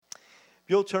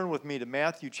you'll turn with me to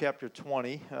Matthew chapter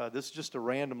 20. This is just a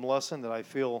random lesson that I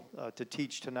feel to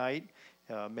teach tonight.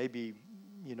 Maybe,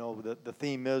 the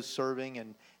theme is serving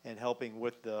and helping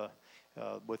with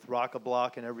with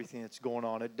Rock-A-Block and everything that's going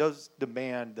on. It does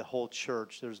demand the whole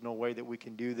church. There's no way that we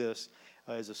can do this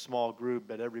as a small group,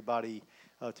 but everybody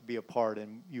to be a part.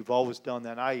 And you've always done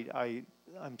that.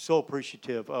 I'm so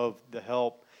appreciative of the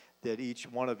help that each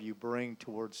one of you bring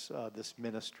towards this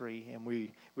ministry, and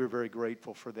we're very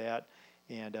grateful for that.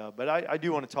 And but I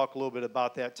do want to talk a little bit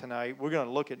about that tonight. We're going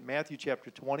to look at Matthew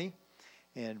chapter 20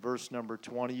 and verse number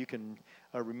 20. You can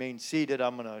remain seated.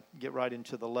 I'm going to get right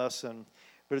into the lesson.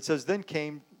 But it says, "Then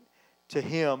came to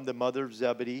him the mother of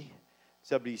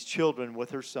Zebedee's children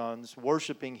with her sons,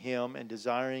 worshiping him and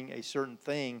desiring a certain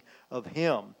thing of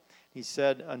him. He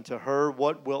said unto her,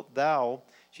 What wilt thou?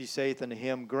 She saith unto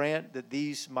him, Grant that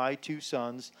these my two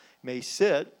sons may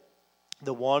sit,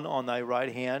 the one on thy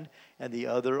right hand and the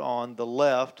other on the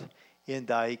left, in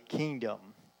thy kingdom.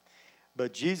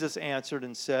 But Jesus answered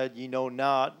and said, Ye know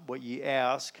not what ye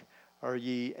ask. Are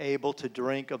ye able to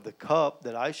drink of the cup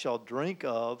that I shall drink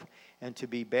of, and to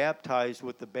be baptized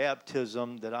with the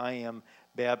baptism that I am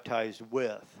baptized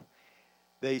with?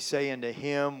 They say unto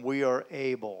him, We are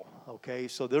able." Okay,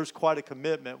 so there's quite a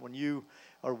commitment when you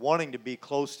are wanting to be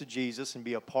close to Jesus and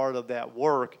be a part of that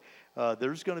work.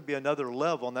 There's going to be another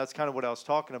level, and that's kind of what I was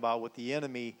talking about with the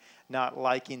enemy not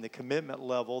liking the commitment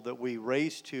level that we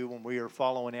raise to when we are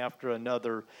following after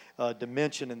another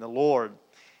dimension in the Lord.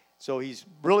 So he's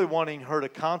really wanting her to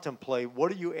contemplate,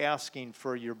 what are you asking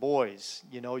for your boys?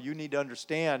 You need to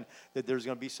understand that there's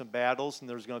going to be some battles, and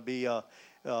there's going to be a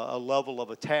level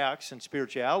of attacks and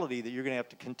spirituality that you're going to have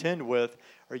to contend with.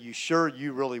 Are you sure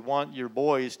you really want your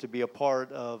boys to be a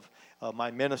part of my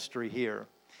ministry here?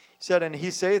 He said, And he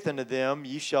saith unto them,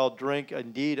 Ye shall drink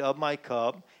indeed of my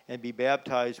cup, and be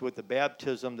baptized with the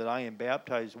baptism that I am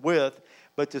baptized with.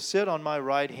 But to sit on my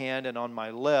right hand and on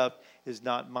my left is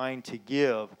not mine to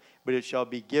give, but it shall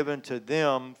be given to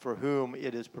them for whom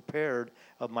it is prepared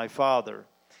of my Father.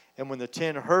 And when the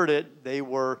 10 heard it, they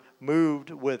were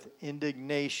moved with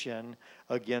indignation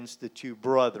against the two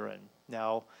brethren.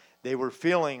 Now, they were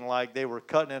feeling like they were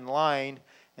cutting in line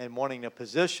and wanting a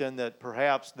position that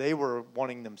perhaps they were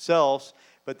wanting themselves,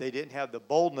 but they didn't have the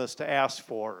boldness to ask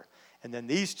for. And then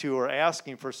these two are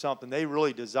asking for something they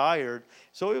really desired.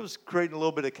 So it was creating a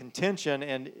little bit of contention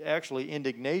and actually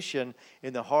indignation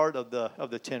in the heart of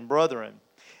the 10 brethren.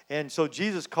 And so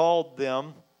Jesus called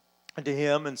them unto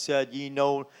him and said, Ye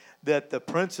know that the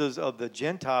princes of the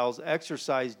Gentiles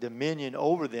exercise dominion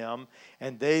over them,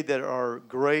 and they that are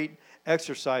great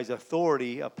exercise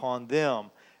authority upon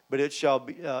them. But it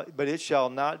shall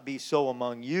not be so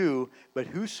among you. But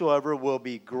whosoever will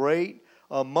be great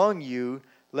among you,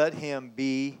 let him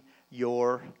be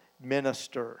your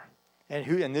minister.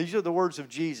 And these are the words of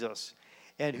Jesus.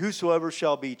 And whosoever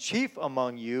shall be chief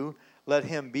among you, let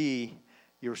him be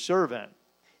your servant.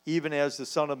 Even as the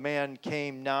Son of Man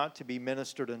came not to be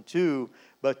ministered unto,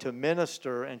 but to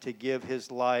minister and to give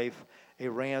his life a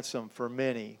ransom for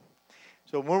many.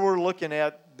 So when we're looking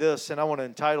at this, and I want to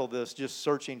entitle this just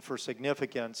Searching for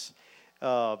Significance,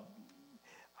 I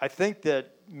think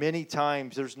that many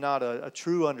times there's not a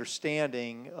true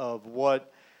understanding of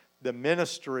what the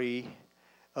ministry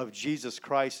of Jesus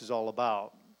Christ is all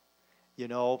about.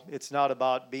 It's not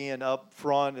about being up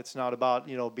front. It's not about,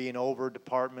 being over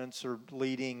departments or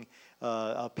leading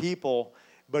people.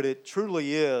 But it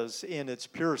truly is, in its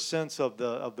pure sense of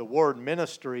the word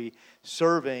ministry,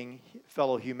 serving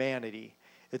fellow humanity.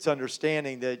 It's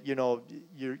understanding that,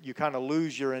 you kind of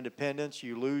lose your independence.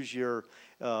 You lose your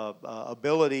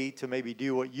ability to maybe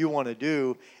do what you want to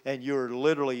do. And you're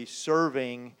literally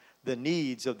serving the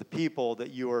needs of the people that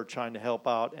you are trying to help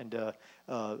out and to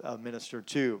minister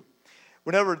to.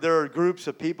 Whenever there are groups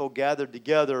of people gathered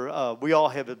together, we all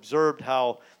have observed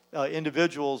how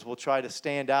individuals will try to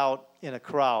stand out in a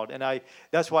crowd. And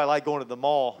that's why I like going to the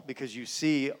mall, because you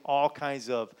see all kinds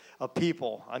of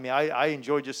people. I mean, I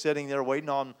enjoy just sitting there waiting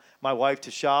on my wife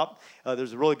to shop.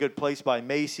 There's a really good place by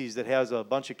Macy's that has a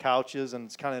bunch of couches, and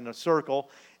it's kind of in a circle.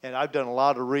 And I've done a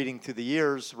lot of reading through the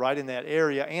years right in that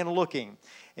area and looking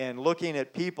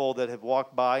at people that have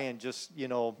walked by and just,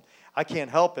 I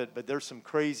can't help it, but there's some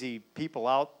crazy people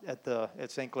out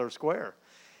at St. Clair Square.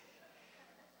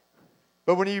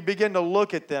 But when you begin to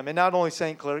look at them, and not only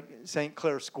St.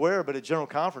 Clair Square, but at General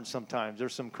Conference sometimes,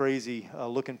 there's some crazy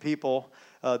looking people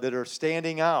that are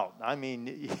standing out. I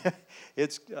mean,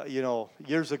 it's,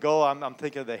 years ago, I'm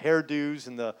thinking of the hairdos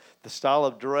and the style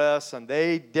of dress, and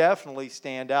they definitely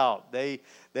stand out. They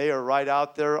are right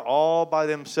out there all by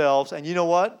themselves, and you know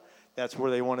what? That's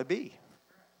where they want to be.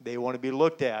 They want to be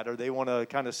looked at, or they want to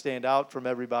kind of stand out from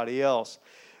everybody else.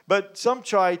 But some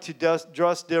try to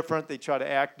dress different. They try to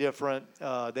act different.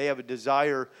 They have a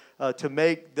desire to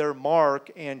make their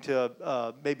mark and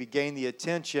to maybe gain the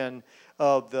attention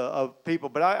of people.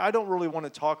 But I don't really want to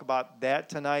talk about that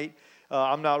tonight.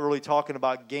 I'm not really talking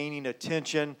about gaining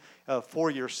attention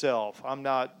for yourself.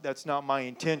 That's not my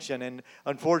intention. And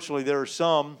unfortunately, there are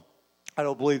some, I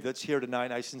don't believe that's here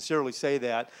tonight, I sincerely say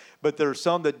that, but there are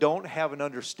some that don't have an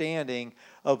understanding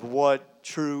of what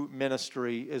true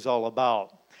ministry is all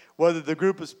about. Whether the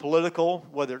group is political,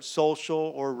 whether it's social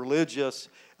or religious,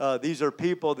 these are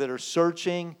people that are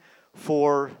searching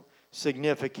for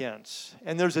significance.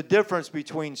 And there's a difference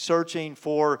between searching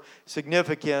for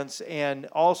significance and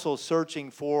also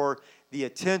searching for the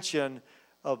attention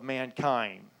of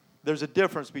mankind. There's a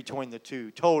difference between the two,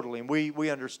 totally, and we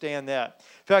understand that.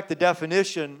 In fact, the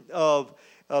definition of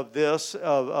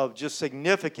just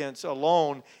significance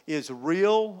alone is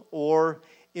real or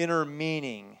inner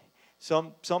meaning.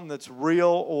 Something that's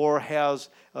real or has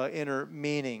inner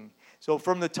meaning. So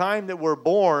from the time that we're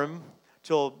born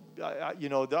till, I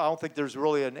don't think there's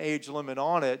really an age limit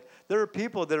on it. There are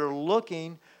people that are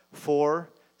looking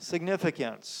for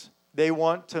significance. They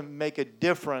want to make a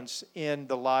difference in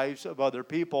the lives of other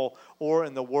people or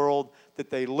in the world that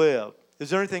they live.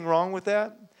 Is there anything wrong with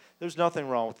that? There's nothing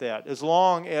wrong with that, as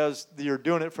long as you're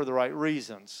doing it for the right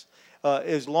reasons.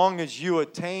 As long as you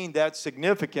attain that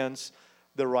significance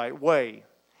the right way.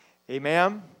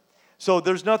 Amen? So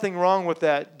there's nothing wrong with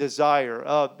that desire.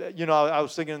 I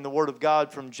was thinking in the Word of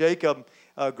God from Jacob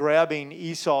grabbing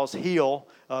Esau's heel,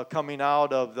 coming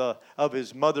out of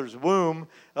his mother's womb,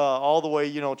 all the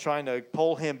way, trying to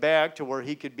pull him back to where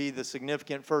he could be the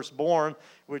significant firstborn,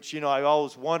 which, I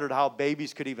always wondered how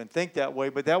babies could even think that way.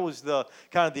 But that was the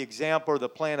kind of the example or the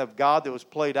plan of God that was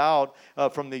played out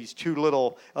from these two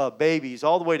little babies.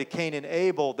 All the way to Cain and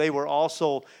Abel, they were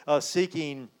also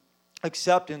seeking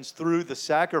acceptance through the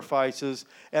sacrifices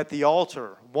at the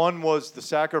altar. One was the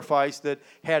sacrifice that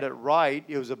had it right.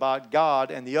 It was about God.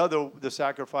 And the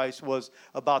sacrifice was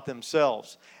about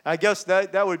themselves. And I guess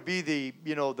that would be the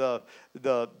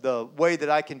way that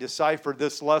I can decipher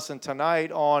this lesson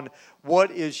tonight on what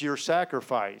is your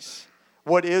sacrifice.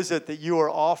 What is it that you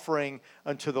are offering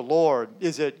unto the Lord?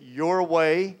 Is it your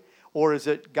way or is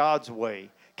it God's way?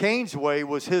 Cain's way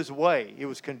was his way. It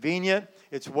was convenient.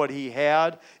 It's what he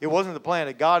had. It wasn't the plan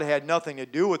of God. It had nothing to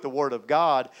do with the Word of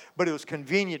God, but it was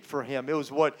convenient for him. It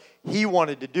was what he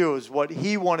wanted to do. It was what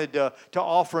he wanted to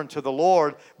offer unto the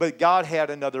Lord, but God had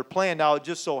another plan. Now, it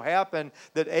just so happened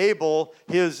that Abel,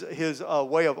 his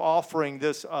way of offering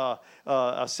this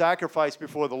a sacrifice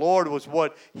before the Lord was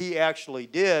what he actually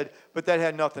did, but that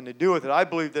had nothing to do with it. I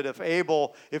believe that if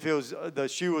the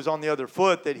shoe was on the other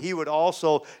foot, that he would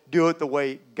also do it the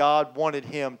way God wanted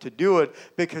him to do it,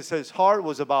 because his heart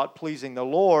was about pleasing the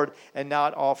Lord and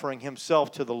not offering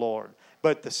himself to the Lord,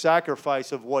 but the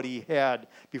sacrifice of what he had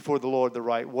before the Lord the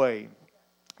right way.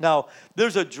 Now,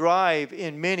 there's a drive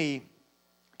in many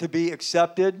to be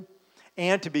accepted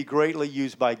and to be greatly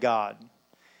used by God.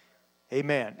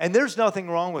 Amen. And there's nothing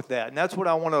wrong with that. And that's what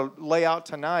I want to lay out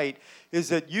tonight, is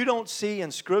that you don't see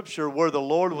in Scripture where the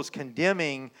Lord was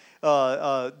condemning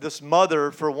this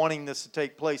mother for wanting this to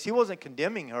take place. He wasn't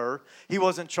condemning her. He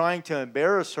wasn't trying to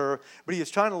embarrass her, but he was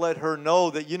trying to let her know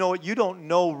that, you know what, you don't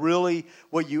know really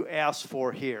what you asked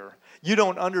for here. You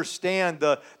don't understand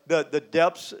the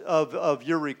depths of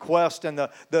your request and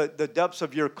the depths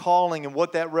of your calling and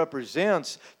what that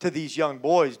represents to these young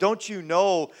boys. Don't you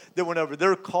know that whenever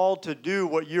they're called to do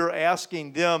what you're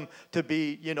asking them to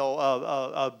be,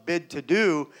 a bid to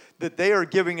do, that they are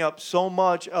giving up so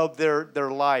much of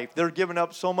their life. They're giving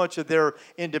up so much of their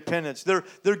independence.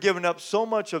 They're giving up so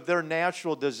much of their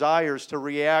natural desires to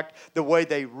react the way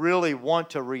they really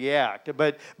want to react.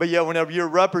 But yet whenever you're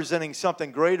representing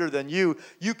something greater than you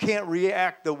can't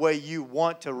react the way you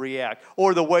want to react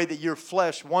or the way that your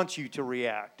flesh wants you to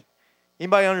react.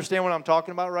 Anybody understand what I'm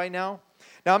talking about right now?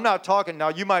 Now, I'm not talking, now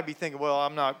you might be thinking, well,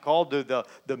 I'm not called to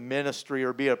the ministry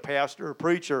or be a pastor or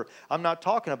preacher. I'm not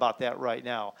talking about that right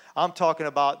now. I'm talking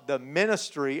about the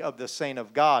ministry of the saint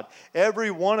of God. Every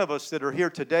one of us that are here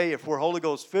today, if we're Holy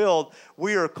Ghost filled,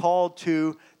 we are called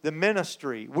to the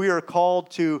ministry. We are called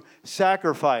to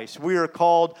sacrifice. We are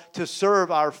called to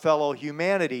serve our fellow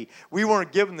humanity. We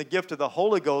weren't given the gift of the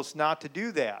Holy Ghost not to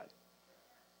do that.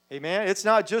 Amen. It's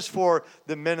not just for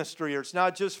the ministry, or it's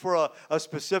not just for a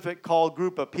specific called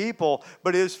group of people,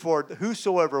 but it is for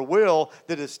whosoever will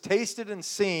that has tasted and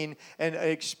seen and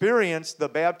experienced the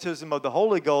baptism of the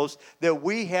Holy Ghost, that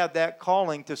we have that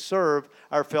calling to serve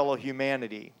our fellow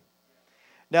humanity.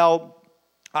 Now,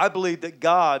 I believe that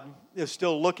God is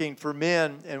still looking for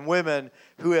men and women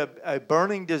who have a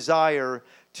burning desire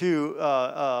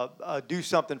to do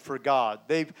something for God.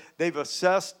 They've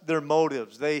assessed their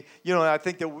motives. I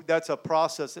think that's a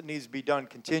process that needs to be done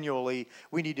continually.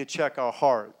 We need to check our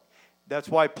heart. That's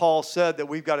why Paul said that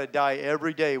we've got to die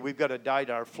every day. We've got to die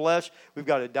to our flesh. We've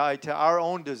got to die to our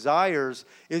own desires,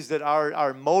 is that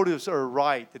our motives are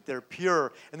right, that they're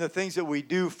pure, and the things that we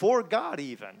do for God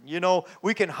even.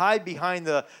 We can hide behind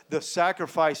the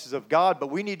sacrifices of God, but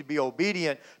we need to be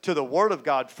obedient to the Word of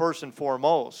God first and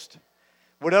foremost.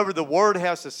 Whatever the Word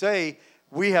has to say,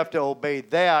 we have to obey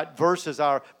that versus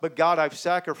but God, I've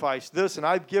sacrificed this and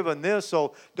I've given this,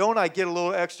 so don't I get a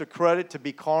little extra credit to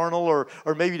be carnal or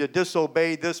maybe to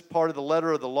disobey this part of the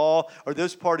letter of the law or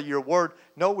this part of your word?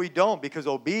 No, we don't, because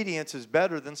obedience is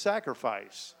better than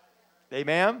sacrifice.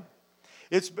 Amen?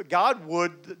 God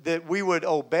would that we would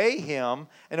obey Him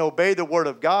and obey the Word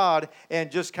of God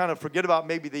and just kind of forget about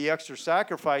maybe the extra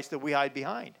sacrifice that we hide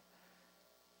behind.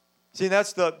 See,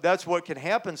 that's what can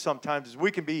happen sometimes, is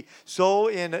we can be so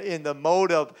in the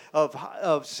mode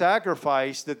of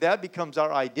sacrifice that becomes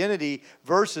our identity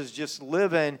versus just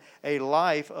living a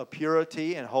life of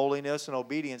purity and holiness and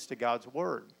obedience to God's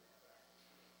Word.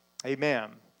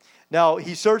 Amen. Now,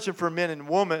 He's searching for men and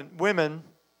women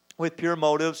with pure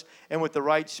motives and with the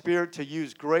right spirit to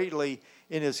use greatly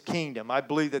in His kingdom. I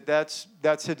believe that's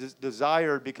His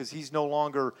desire, because He's no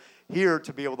longer here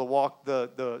to be able to walk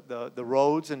the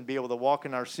roads and be able to walk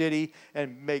in our city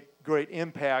and make great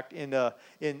impact in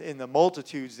the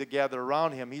multitudes that gather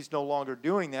around Him. He's no longer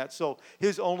doing that. So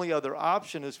His only other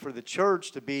option is for the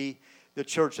church to be the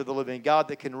church of the living God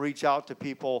that can reach out to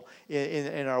people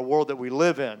in our world that we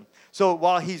live in. So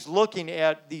while He's looking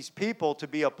at these people to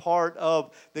be a part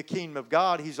of the kingdom of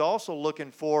God, He's also looking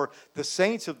for the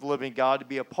saints of the living God to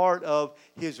be a part of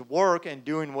His work and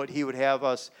doing what He would have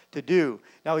us to do.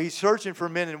 Now, He's searching for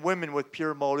men and women with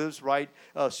pure motives, right,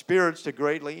 spirits to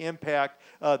greatly impact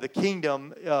the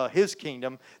kingdom, His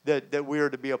kingdom that we are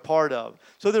to be a part of.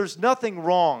 So there's nothing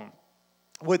wrong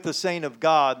with the saint of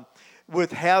God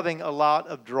with having a lot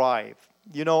of drive.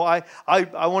 I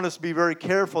want us to be very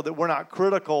careful that we're not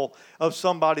critical of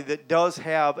somebody that does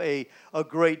have a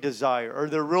great desire, or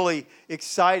they're really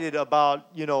excited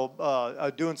about,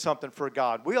 doing something for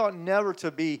God. We ought never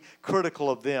to be critical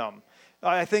of them.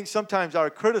 I think sometimes our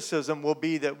criticism will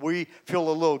be that we feel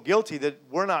a little guilty that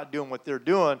we're not doing what they're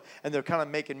doing, and they're kind of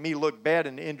making me look bad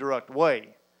in an indirect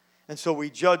way. And so we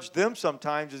judge them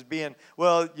sometimes as being,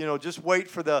 just wait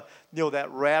for that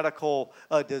radical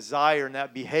desire and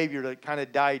that behavior to kind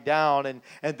of die down,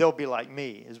 and they'll be like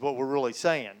me, is what we're really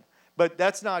saying. But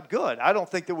that's not good. I don't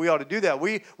think that we ought to do that.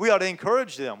 We ought to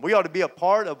encourage them. We ought to be a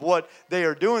part of what they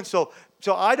are doing. So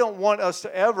I don't want us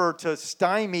to ever to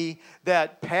stymie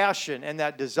that passion and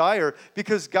that desire,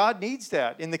 because God needs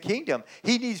that in the kingdom.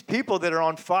 He needs people that are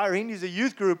on fire. He needs a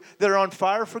youth group that are on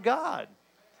fire for God,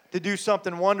 to do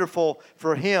something wonderful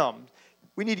for Him.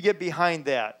 We need to get behind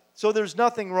that. So there's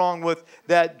nothing wrong with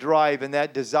that drive and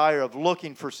that desire of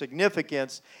looking for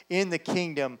significance in the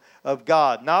kingdom of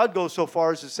God. Now, I'd go so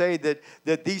far as to say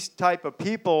that these type of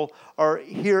people are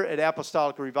here at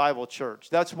Apostolic Revival Church.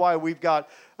 That's why we've got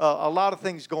a lot of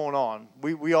things going on.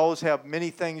 We always have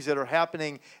many things that are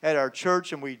happening at our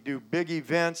church, and we do big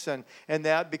events and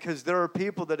that, because there are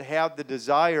people that have the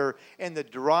desire and the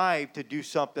drive to do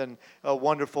something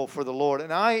wonderful for the Lord.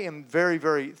 And I am very,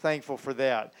 very thankful for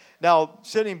that. Now,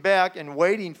 sitting back and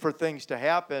waiting for things to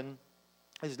happen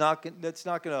that's not going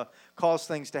to cause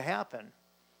things to happen.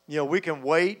 We can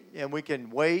wait and we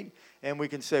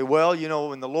can say, well,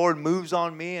 when the Lord moves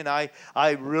on me and I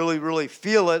really, really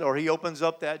feel it, or He opens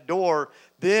up that door,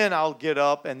 then I'll get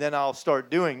up and then I'll start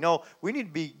doing. No, we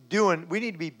need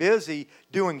to be busy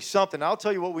doing something. I'll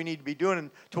tell you what we need to be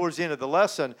doing towards the end of the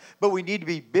lesson, but we need to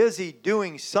be busy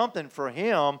doing something for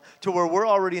Him, to where we're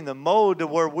already in the mode to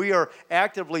where we are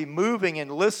actively moving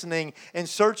and listening and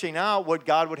searching out what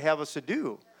God would have us to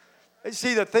do.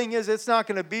 See, the thing is, it's not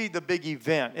going to be the big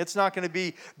event. It's not going to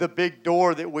be the big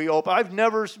door that we open. I've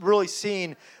never really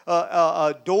seen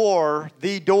the door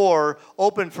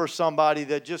open for somebody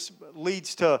that just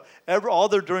leads to all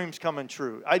their dreams coming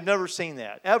true. I've never seen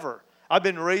that, ever. I've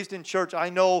been raised in church. I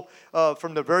know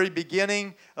from the very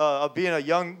beginning of being a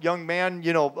young man,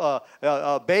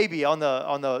 a baby on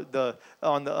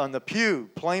the pew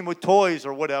playing with toys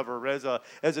or whatever as a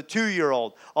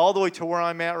 2-year-old, all the way to where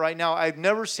I'm at right now. I've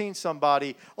never seen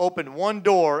somebody open one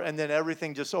door and then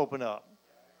everything just open up.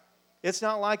 It's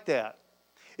not like that.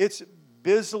 It's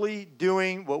busily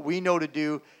doing what we know to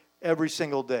do every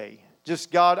single day.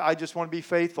 Just, God, I just want to be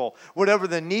faithful. Whatever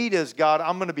the need is, God,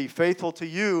 I'm going to be faithful to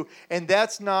You. And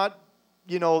that's not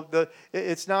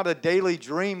it's not a daily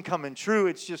dream coming true.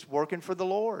 It's just working for the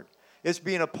Lord. It's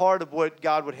being a part of what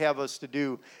God would have us to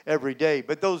do every day.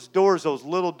 But those doors, those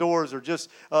little doors, are just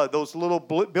those little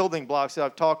building blocks that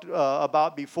I've talked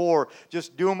about before.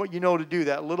 Just doing what you know to do.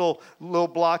 That little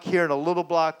block here and a little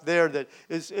block there. That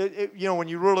is, when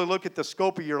you really look at the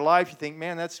scope of your life, you think,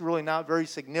 man, that's really not very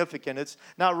significant. It's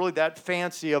not really that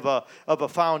fancy of a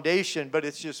foundation, but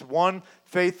it's just one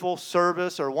faithful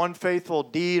service or one faithful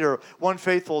deed or one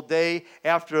faithful day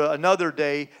after another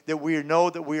day that we know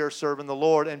that we are serving the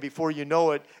Lord. And before you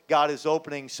know it, God is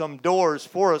opening some doors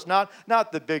for us. Not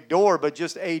the big door, but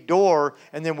just a door.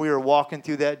 And then we are walking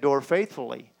through that door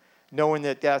faithfully, knowing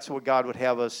that that's what God would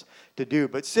have us to do.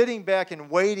 But sitting back and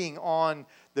waiting on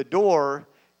the door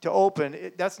to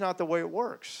open, that's not the way it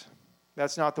works.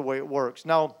 That's not the way it works.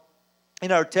 Now,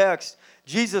 in our text,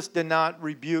 Jesus did not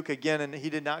rebuke again, and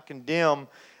he did not condemn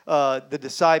the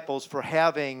disciples for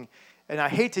having, and I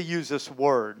hate to use this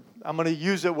word. I'm going to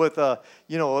use it with a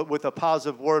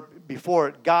positive word before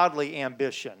it, godly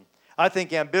ambition. I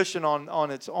think ambition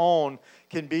on its own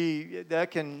can really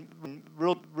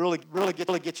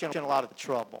get you in a lot of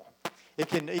trouble. It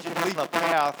can lead a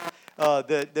path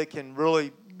that can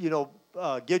really,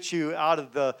 get you out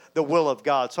of the will of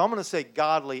God. So I'm going to say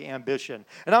godly ambition.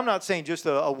 And I'm not saying just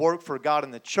a work for God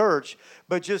in the church,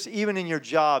 but just even in your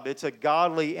job, it's a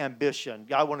godly ambition.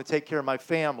 I want to take care of my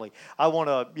family. I want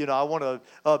to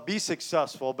be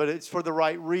successful, but it's for the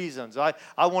right reasons. I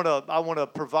want to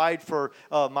provide for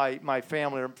my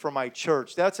family or for my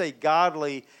church. That's a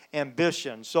godly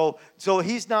ambition. So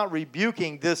he's not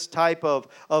rebuking this type of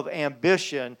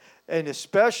ambition, and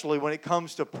especially when it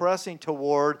comes to pressing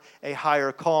toward a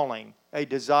higher calling, a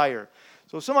desire.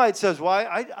 So somebody says, well,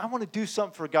 I want to do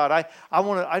something for God.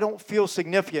 I don't feel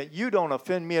significant. You don't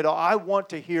offend me at all. I want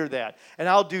to hear that. And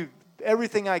I'll do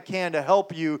everything I can to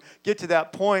help you get to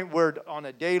that point where on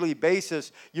a daily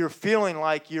basis you're feeling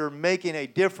like you're making a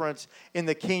difference in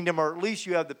the kingdom, or at least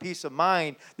you have the peace of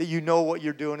mind that you know what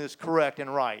you're doing is correct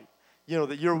and right.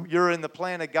 That you're in the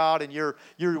plan of God and you're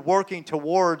working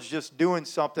towards just doing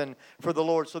something for the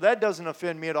Lord. So that doesn't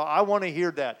offend me at all. I want to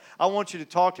hear that. I want you to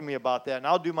talk to me about that, and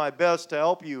I'll do my best to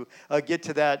help you get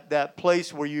to that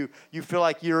place where you feel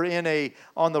like you're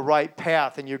on the right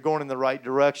path and you're going in the right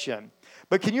direction.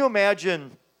 But can you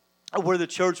imagine where the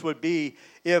church would be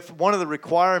if one of the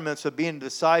requirements of being a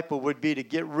disciple would be to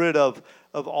get rid of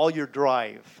all your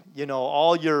drive,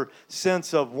 all your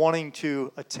sense of wanting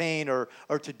to attain or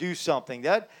to do something.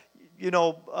 That,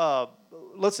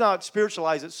 let's not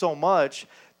spiritualize it so much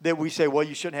that we say, well,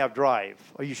 you shouldn't have drive,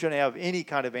 or you shouldn't have any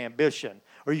kind of ambition,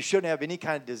 or you shouldn't have any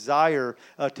kind of desire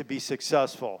to be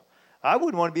successful. I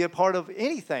wouldn't want to be a part of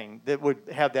anything that would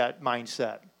have that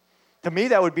mindset. To me,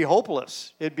 that would be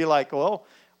hopeless. It'd be like, well,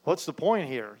 what's the point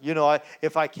here?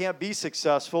 If I can't be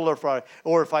successful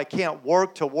or if I can't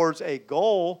work towards a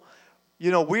goal,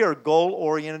 we are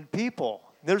goal-oriented people.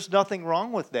 There's nothing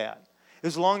wrong with that.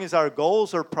 As long as our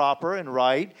goals are proper and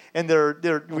right and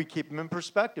we keep them in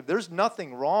perspective. There's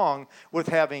nothing wrong with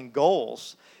having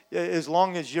goals as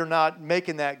long as you're not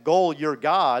making that goal your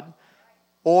God,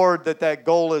 or that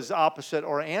goal is opposite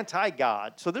or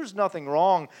anti-God. So there's nothing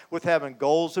wrong with having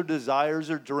goals or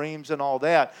desires or dreams and all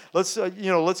that. Let's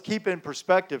keep it in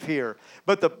perspective here.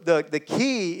 But the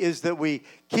key is that we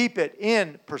keep it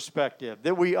in perspective,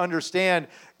 that we understand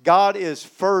God is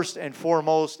first and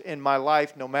foremost in my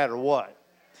life no matter what.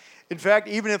 In fact,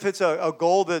 even if it's a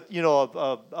goal that,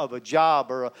 of a job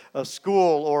or a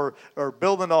school or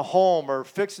building a home or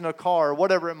fixing a car or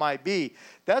whatever it might be,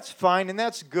 that's fine and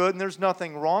that's good and there's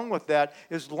nothing wrong with that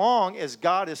as long as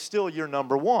God is still your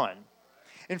number one.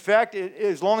 In fact,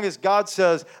 as long as God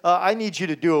says, I need you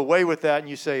to do away with that, and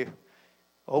you say,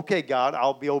 okay, God,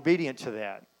 I'll be obedient to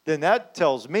that, then that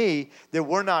tells me that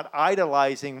we're not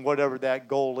idolizing whatever that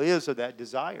goal is or that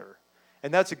desire.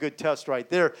 And that's a good test right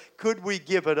there. Could we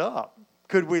give it up?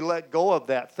 Could we let go of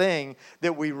that thing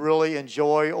that we really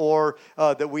enjoy or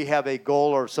that we have a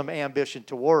goal or some ambition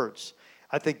towards?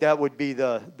 I think that would be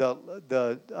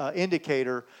the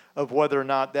indicator of whether or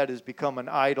not that has become an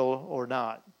idol or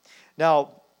not.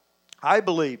 Now, I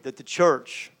believe that the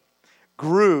church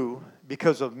grew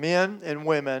because of men and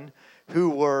women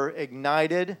who were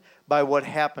ignited by what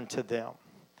happened to them.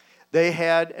 They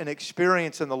had an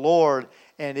experience in the Lord,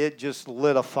 and it just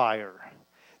lit a fire.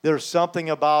 There's something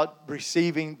about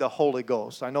receiving the Holy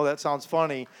Ghost. I know that sounds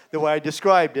funny the way I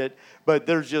described it, but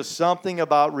there's just something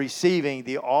about receiving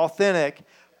the authentic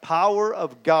power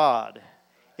of God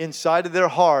inside of their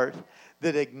heart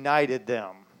that ignited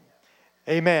them.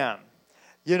 Amen.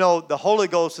 The Holy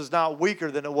Ghost is not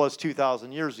weaker than it was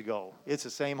 2,000 years ago. It's the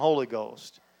same Holy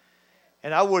Ghost.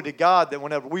 And I would to God that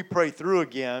whenever we pray through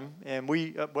again, and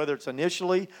we, whether it's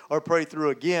initially or pray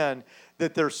through again,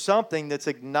 that there's something that's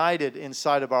ignited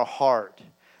inside of our heart.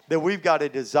 That we've got a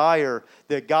desire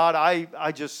that God,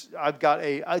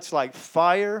 it's like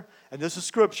fire, and this is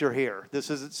scripture here. This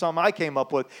isn't something I came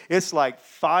up with. It's like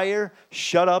fire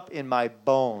shut up in my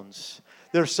bones.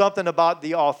 There's something about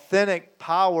the authentic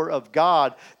power of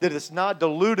God that it's not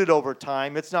diluted over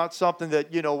time. It's not something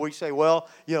that, we say, well,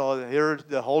 here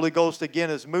the Holy Ghost again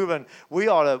is moving. We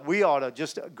ought to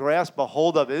just grasp a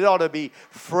hold of it. It ought to be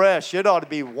fresh. It ought to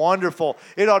be wonderful.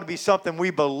 It ought to be something we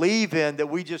believe in, that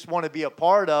we just want to be a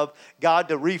part of. God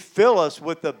to refill us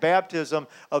with the baptism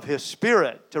of His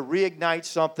Spirit, to reignite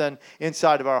something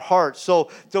inside of our hearts. So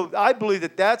I believe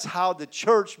that that's how the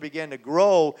church began to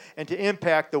grow and to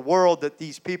impact the world that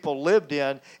these people lived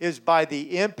in, is by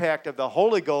the impact of the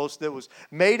Holy Ghost that was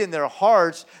made in their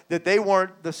hearts, that they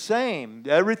weren't the same.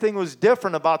 Everything was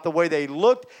different about the way they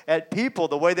looked at people,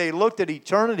 the way they looked at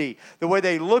eternity, the way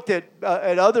they looked at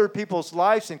other people's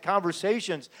lives and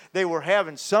conversations they were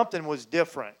having. Something was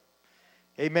different.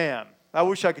 Amen. I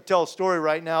wish I could tell a story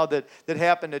right now that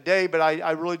happened today, but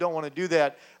I really don't want to do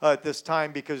that at this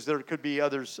time, because there could be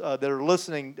others that are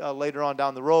listening later on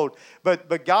down the road.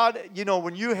 But God,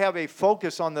 when you have a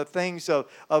focus on the things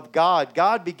of God,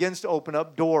 God begins to open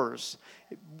up doors.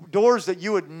 Doors that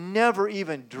you would never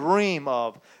even dream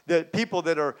of. That people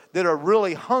that are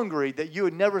really hungry, that you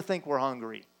would never think were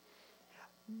hungry.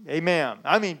 Amen.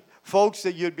 I mean, folks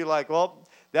that you'd be like, well,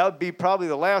 that would be probably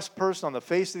the last person on the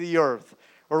face of the earth,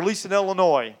 or at least in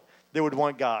Illinois, that would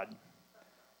want God.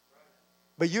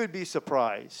 But you would be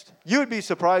surprised. You would be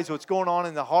surprised what's going on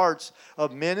in the hearts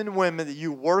of men and women that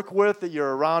you work with, that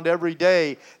you're around every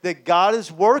day, that God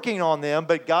is working on them,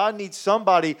 but God needs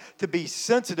somebody to be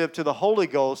sensitive to the Holy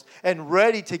Ghost and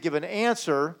ready to give an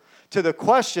answer to the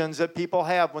questions that people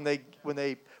have when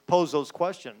they pose those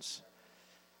questions.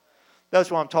 That's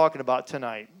what I'm talking about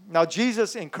tonight. Now,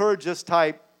 Jesus encouraged this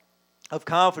type of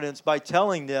confidence by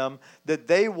telling them that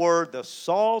they were the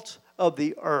salt of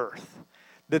the earth,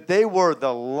 that they were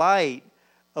the light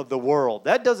of the world.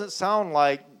 That doesn't sound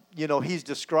like, he's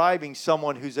describing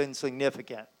someone who's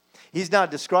insignificant. He's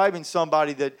not describing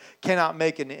somebody that cannot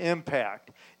make an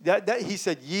impact. He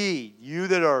said, you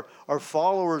that are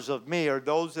followers of me, or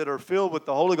those that are filled with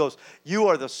the Holy Ghost, you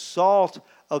are the salt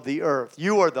of the earth.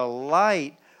 You are the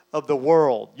light of the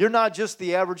world. You're not just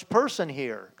the average person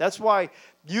here. That's why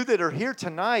you that are here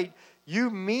tonight, you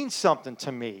mean something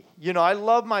to me. I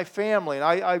love my family, and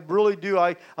I really do.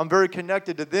 I'm very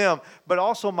connected to them, but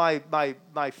also my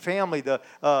family,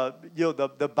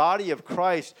 the body of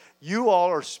Christ. You all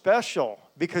are special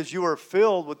because you are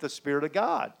filled with the Spirit of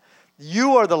God.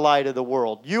 You are the light of the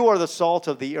world. You are the salt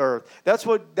of the earth.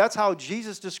 That's how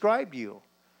Jesus described you.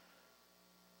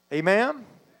 Amen?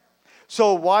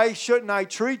 So why shouldn't I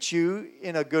treat you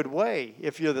in a good way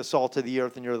if you're the salt of the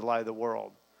earth and you're the light of the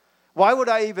world? Why would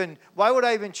I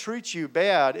even treat you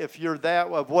bad if you're that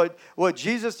of what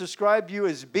Jesus described you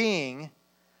as being?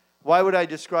 Why would I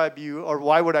describe you, or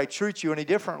why would I treat you any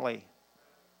differently?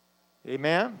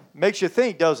 Amen? Makes you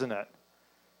think, doesn't it?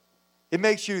 It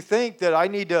makes you think that I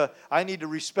need to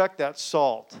respect that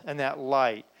salt and that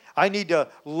light. I need to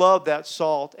love that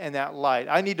salt and that light.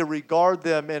 I need to regard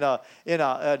them in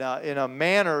a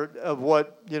manner of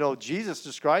what Jesus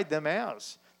described them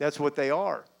as. That's what they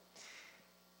are.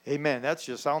 Amen. That's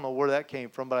just, I don't know where that came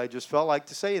from, but I just felt like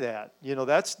to say that.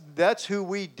 That's who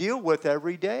we deal with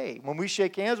every day. When we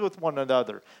shake hands with one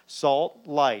another, salt,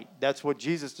 light. That's what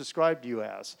Jesus described you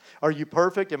as. Are you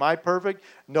perfect? Am I perfect?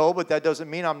 No, but that doesn't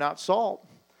mean I'm not salt.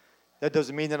 That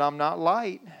doesn't mean that I'm not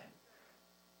light.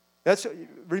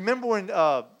 Remember when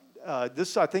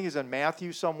this, I think, is in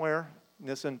Matthew somewhere.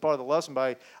 This isn't part of the lesson,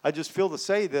 but I just feel to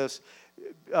say this.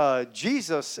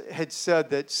 Jesus had said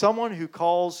that someone who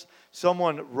calls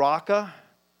someone Raka,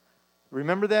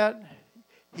 remember that?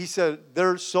 He said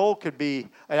their soul could be,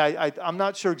 and I'm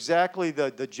not sure exactly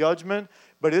the judgment,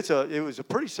 but it was a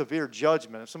pretty severe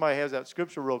judgment. If somebody has that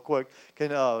scripture real quick,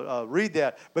 can read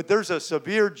that. But there's a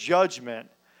severe judgment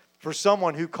for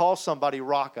someone who calls somebody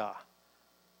Raka.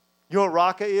 You know what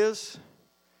Raka is?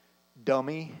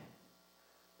 Dummy,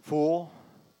 fool,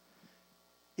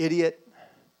 idiot.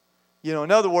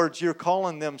 In other words, you're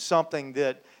calling them something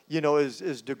that,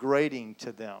 is degrading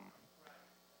to them.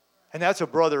 And that's a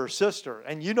brother or sister.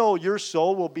 And your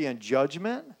soul will be in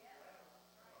judgment.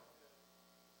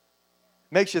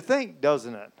 Makes you think,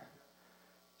 doesn't it?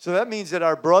 So that means that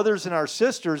our brothers and our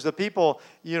sisters, the people,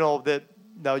 that,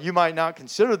 now you might not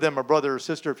consider them a brother or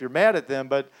sister if you're mad at them,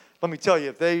 but let me tell you,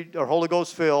 if they are Holy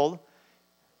Ghost filled,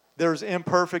 they're as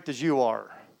imperfect as you are.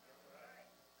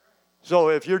 So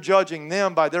if you're judging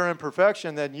them by their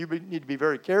imperfection, then you need to be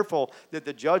very careful that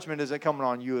the judgment isn't coming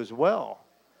on you as well.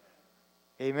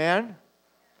 Amen?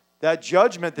 That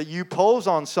judgment that you pose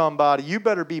on somebody, you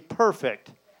better be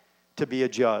perfect to be a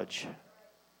judge.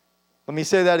 Let me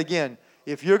say that again.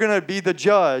 If you're going to be the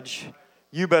judge,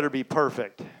 you better be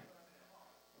perfect.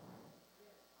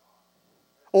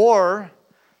 Or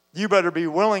you better be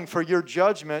willing for your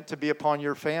judgment to be upon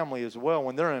your family as well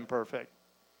when they're imperfect.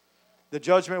 The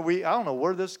judgment I don't know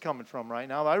where this is coming from right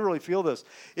now, but I really feel this.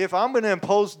 If I'm going to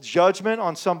impose judgment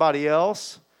on somebody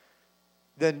else,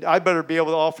 then I better be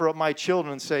able to offer up my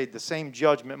children and say the same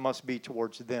judgment must be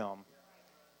towards them.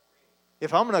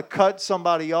 If I'm going to cut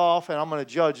somebody off and I'm going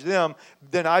to judge them,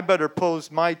 then I better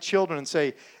pose my children and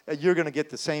say, you're going to get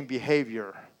the same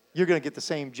behavior. You're going to get the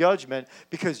same judgment,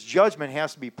 because judgment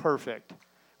has to be perfect.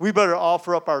 We better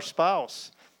offer up our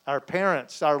spouse, our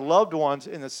parents, our loved ones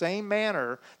in the same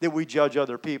manner that we judge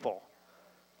other people.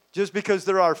 Just because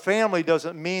they're our family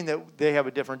doesn't mean that they have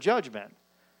a different judgment.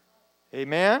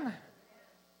 Amen?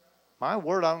 My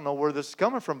word, I don't know where this is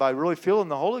coming from, but I really feel in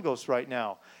the Holy Ghost right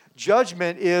now.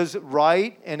 Judgment is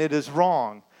right and it is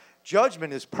wrong.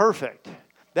 Judgment is perfect.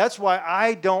 That's why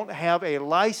I don't have a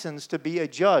license to be a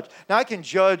judge. Now, I can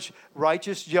judge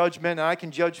righteous judgment, and I can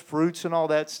judge fruits and all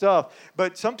that stuff.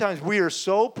 But sometimes we are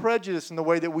so prejudiced in the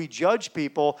way that we judge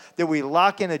people that we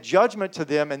lock in a judgment to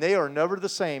them, and they are never the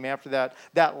same after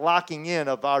that locking in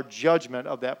of our judgment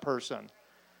of that person.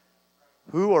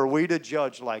 Who are we to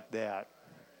judge like that?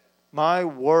 My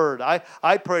word.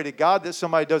 I pray to God that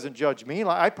somebody doesn't judge me.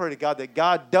 I pray to God that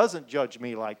God doesn't judge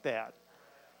me like that.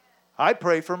 I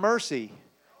pray for mercy.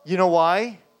 You know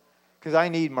why? Because I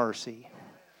need mercy.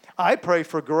 I pray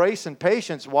for grace and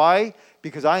patience. Why?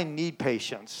 Because I need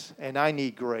patience and I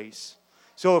need grace.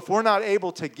 So if we're not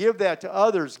able to give that to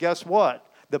others, guess what?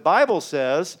 The Bible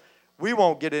says we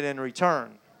won't get it in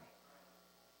return.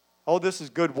 Oh, this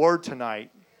is good word tonight.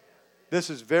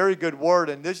 This is very good word,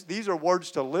 and these are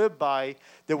words to live by,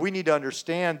 that we need to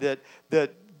understand that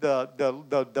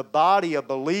the body of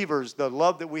believers, the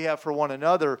love that we have for one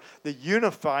another, the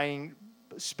unifying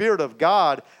Spirit of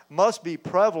God must be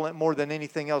prevalent more than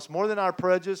anything else, more than our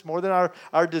prejudice, more than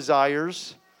our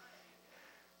desires.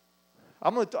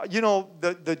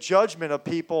 The judgment of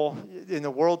people in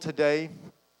the world today,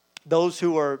 those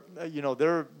who are,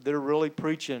 they're really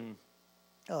preaching,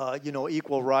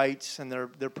 equal rights, and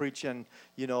they're preaching,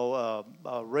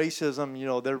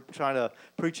 racism. They're trying to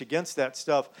preach against that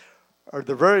stuff. Are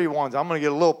the very ones, I'm going to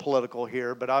get a little political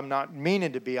here, but I'm not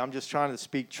meaning to be. I'm just trying to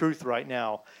speak truth right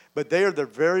now. But they are the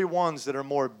very ones that are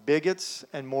more bigots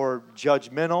and more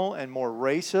judgmental and more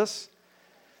racist.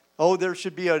 Oh, there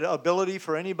should be an ability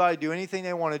for anybody to do anything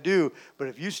they want to do. But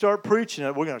if you start preaching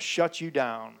it, we're going to shut you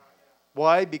down.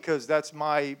 Why? Because that's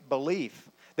my belief.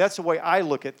 That's the way I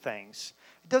look at things.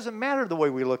 It doesn't matter the way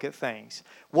we look at things.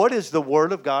 What does the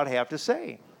Word of God have to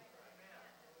say?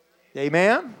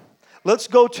 Amen? Let's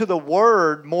go to the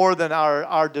Word more than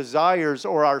our desires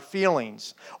or our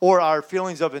feelings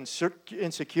of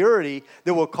insecurity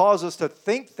that will cause us to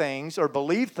think things or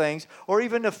believe things or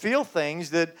even to feel things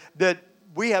that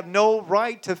we have no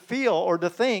right to feel or to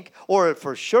think or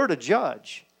for sure to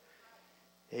judge.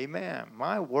 Amen.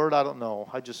 My word, I don't know.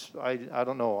 I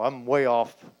don't know. I'm way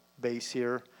off base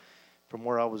here from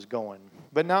where I was going.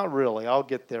 But not really. I'll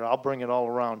get there. I'll bring it all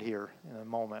around here in a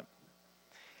moment.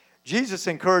 Jesus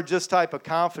encouraged this type of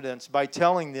confidence by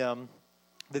telling them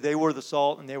that they were the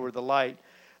salt and they were the light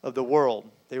of the world.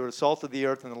 They were the salt of the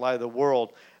earth and the light of the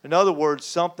world. In other words,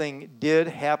 something did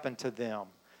happen to them.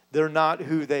 They're not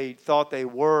who they thought they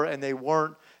were, and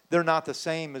they're not the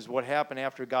same as what happened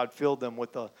after God filled them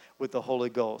with the Holy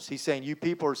Ghost. He's saying, you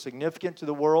people are significant to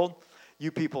the world.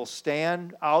 You people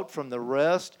stand out from the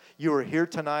rest. You are here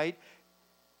tonight.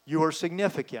 You are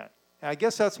significant. And I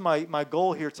guess that's my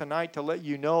goal here tonight, to let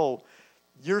you know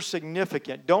you're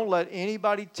significant. Don't let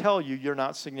anybody tell you you're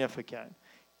not significant.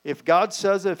 If God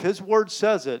says it, if His Word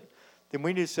says it, then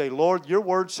we need to say, Lord, your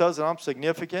Word says that I'm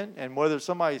significant, and whether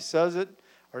somebody says it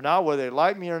or not, whether they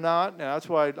like me or not, and that's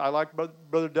why I like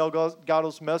Brother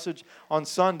Delgado's message on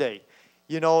Sunday.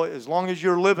 As long as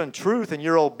you're living truth and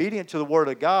you're obedient to the Word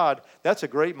of God, that's a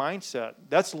great mindset.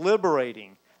 That's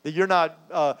liberating. That you're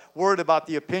not worried about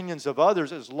the opinions of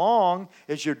others as long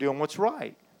as you're doing what's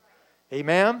right.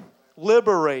 Amen?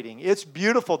 Liberating. It's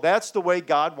beautiful. That's the way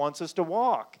God wants us to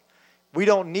walk. We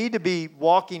don't need to be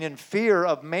walking in fear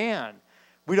of man.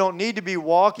 We don't need to be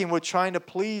walking with trying to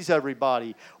please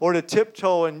everybody or to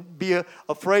tiptoe and be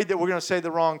afraid that we're going to say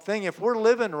the wrong thing. If we're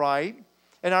living right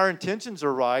and our intentions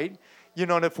are right,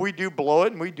 and if we do blow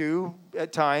it, and we do,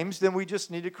 at times, then we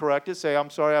just need to correct it, say, I'm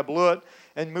sorry, I blew it,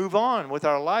 and move on with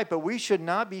our life. But we should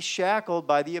not be shackled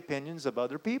by the opinions of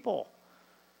other people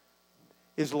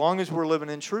as long as we're living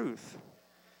in truth.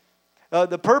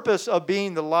 The purpose of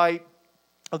being the light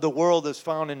of the world is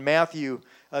found in Matthew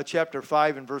chapter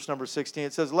 5 and verse number 16.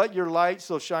 It says, let your light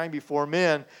so shine before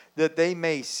men that they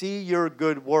may see your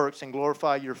good works and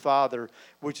glorify your Father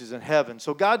which is in heaven.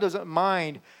 So God doesn't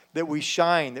mind that we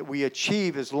shine, that we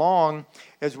achieve, as long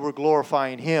as we're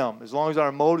glorifying Him, as long as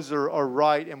our motives are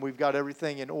right and we've got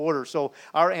everything in order. So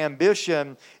our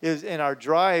ambition is, and our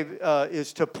drive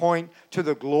is to point to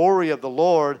the glory of the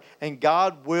Lord, and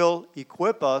God will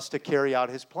equip us to carry out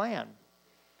His plan.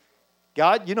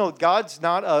 God's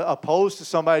not opposed to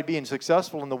somebody being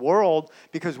successful in the world,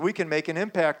 because we can make an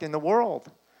impact in the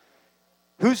world.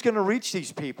 Who's going to reach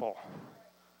these people?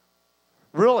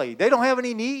 Really, they don't have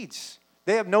any needs.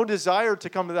 They have no desire to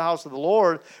come to the house of the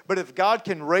Lord. But if God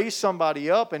can raise somebody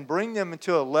up and bring them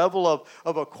into a level of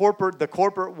the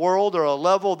corporate world, or a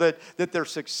level that they're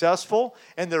successful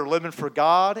and they're living for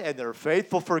God and they're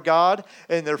faithful for God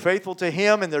and they're faithful to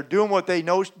Him and they're doing what they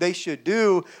know they should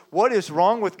do, what is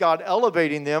wrong with God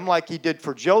elevating them like He did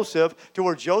for Joseph, to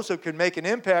where Joseph could make an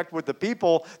impact with the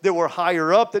people that were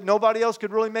higher up that nobody else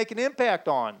could really make an impact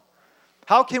on?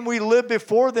 How can we live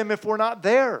before them if we're not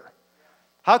there?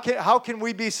 How can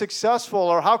we be successful,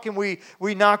 or how can we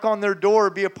knock on their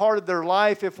door, be a part of their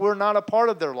life, if we're not a part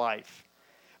of their life?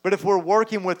 But if we're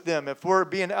working with them, if we're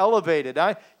being elevated,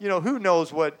 who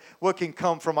knows what can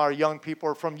come from our young people,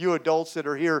 or from you adults that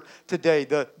are here today,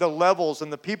 the levels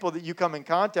and the people that you come in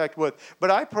contact with.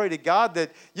 But I pray to God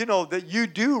that you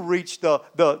do reach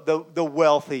the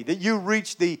wealthy, that you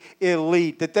reach the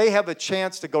elite, that they have a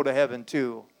chance to go to heaven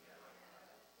too.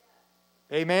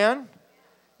 Amen?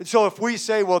 And so if we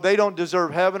say, well, they don't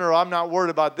deserve heaven, or I'm not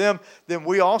worried about them, then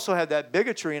we also have that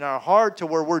bigotry in our heart, to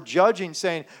where we're judging,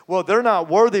 saying, well, they're not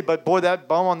worthy, but boy, that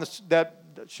bum on that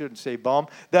shouldn't say bum,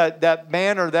 that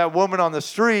man or that woman on the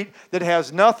street that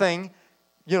has nothing,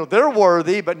 they're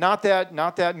worthy, but not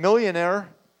that millionaire.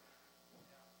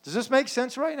 Does this make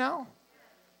sense right now?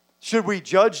 Should we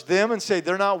judge them and say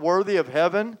they're not worthy of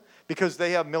heaven because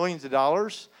they have millions of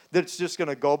dollars, that it's just going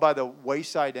to go by the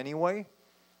wayside anyway?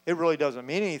 It really doesn't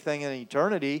mean anything in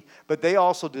eternity, but they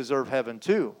also deserve heaven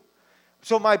too.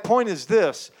 So my point is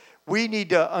this: we need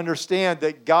to understand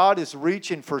that God is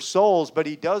reaching for souls, but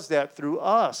He does that through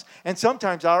us. And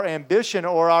sometimes our ambition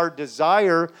or our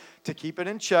desire to keep it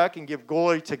in check and give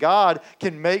glory to God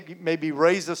can maybe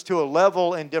raise us to a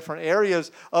level in different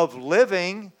areas of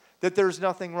living that there's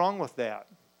nothing wrong with that.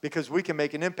 Because we can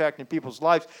make an impact in people's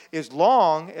lives as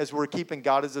long as we're keeping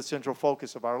God as the central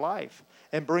focus of our life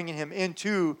and bringing Him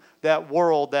into that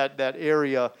world, that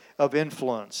area of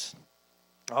influence.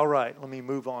 All right, let me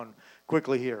move on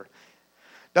quickly here.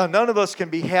 Now, none of us can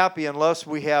be happy unless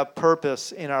we have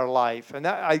purpose in our life. And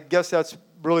I guess that's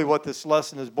really what this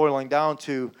lesson is boiling down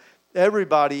to.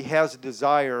 Everybody has a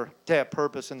desire to have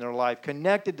purpose in their life,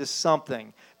 connected to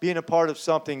something, being a part of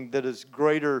something that is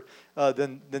greater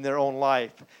than their own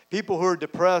life. People who are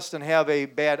depressed and have a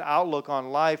bad outlook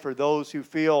on life are those who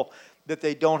feel that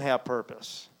they don't have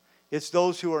purpose. It's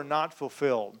those who are not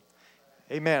fulfilled.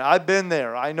 Amen. I've been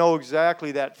there. I know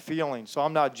exactly that feeling, so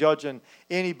I'm not judging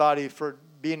anybody for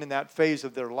being in that phase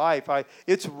of their life.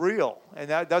 It's real, and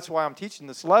that's why I'm teaching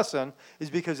this lesson, is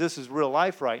because this is real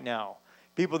life right now.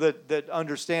 People that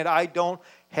understand, I don't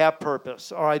have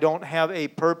purpose, or I don't have a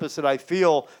purpose that I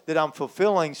feel that I'm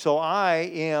fulfilling, so I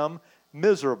am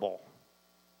miserable.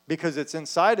 Because it's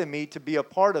inside of me to be a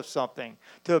part of something,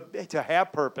 to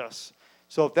have purpose.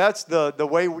 So if that's the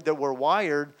way that we're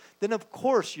wired, then of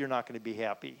course you're not going to be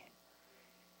happy.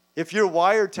 If you're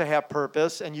wired to have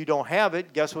purpose and you don't have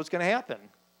it, guess what's going to happen?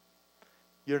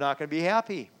 You're not going to be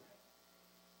happy.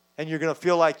 And you're going to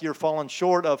feel like you're falling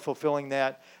short of fulfilling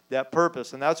that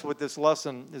purpose. And that's what this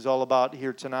lesson is all about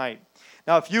here tonight.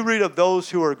 Now, if you read of those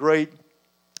who are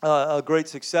a great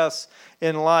success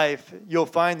in life, you'll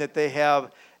find that they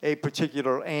have a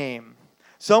particular aim.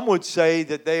 Some would say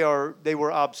that they were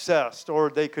obsessed, or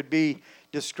they could be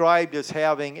described as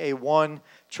having a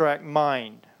one-track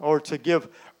mind, or to give,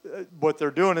 what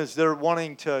they're doing is they're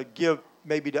wanting to give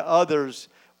maybe to others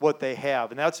what they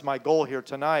have. And that's my goal here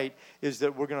tonight, is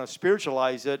that we're going to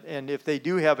spiritualize it. And if they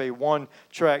do have a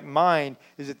one-track mind,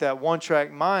 is that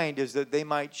one-track mind is that they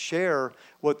might share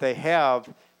what they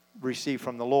have received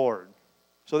from the Lord.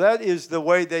 So that is the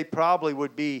way they probably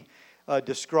would be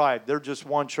described. They're just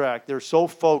one track. They're so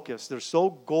focused. They're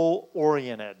so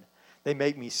goal-oriented. They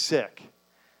make me sick.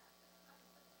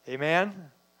 Amen?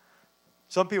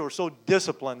 Some people are so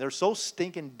disciplined. They're so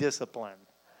stinking disciplined.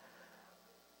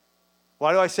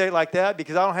 Why do I say it like that?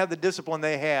 Because I don't have the discipline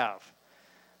they have.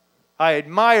 I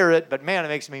admire it, but man, it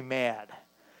makes me mad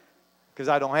because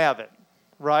I don't have it.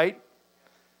 Right?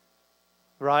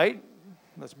 Right?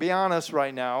 Let's be honest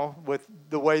right now with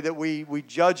the way that we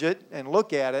judge it and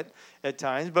look at it at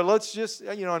times. But let's just,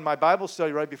 in my Bible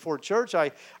study right before church,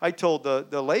 I told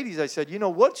the ladies, I said,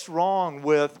 what's wrong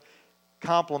with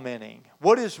complimenting?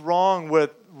 What is wrong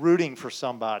with rooting for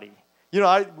somebody?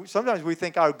 Sometimes we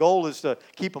think our goal is to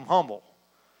keep them humble.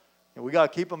 And we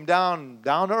got to keep them down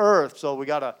to earth. So we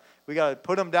got to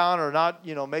put them down or not,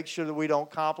 make sure that we don't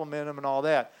compliment them and all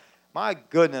that. My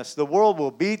goodness, the world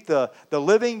will beat the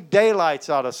living daylights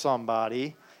out of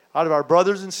somebody, out of our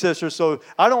brothers and sisters. So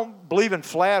I don't believe in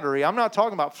flattery. I'm not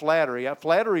talking about flattery.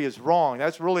 Flattery is wrong.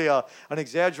 That's really an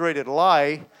exaggerated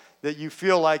lie that you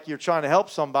feel like you're trying to help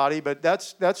somebody, but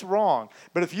that's wrong.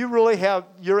 But if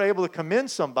you're able to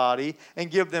commend somebody and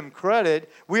give them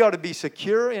credit, we ought to be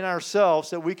secure in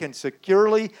ourselves that we can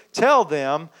securely tell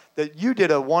them that you did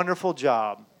a wonderful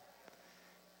job.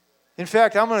 In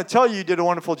fact, I'm going to tell you did a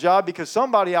wonderful job because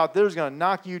somebody out there is going to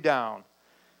knock you down.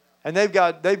 And they've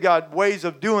got ways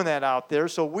of doing that out there.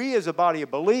 So we as a body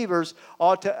of believers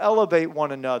ought to elevate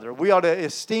one another. We ought to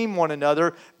esteem one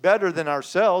another better than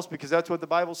ourselves because that's what the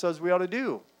Bible says we ought to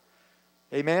do.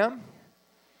 Amen?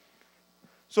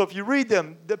 So if you read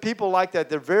them, the people like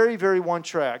that, they're very, very one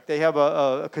track. They have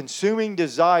a consuming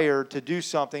desire to do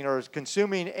something or a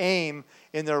consuming aim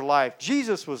in their life.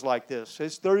 Jesus was like this.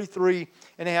 His 33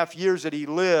 and a half years that he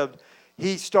lived,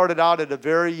 he started out at a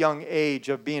very young age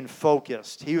of being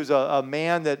focused. He was a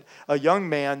young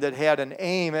man that had an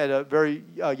aim at a very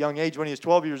young age. When he was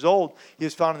 12 years old, he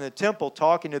was found in the temple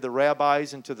talking to the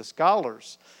rabbis and to the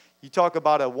scholars. You talk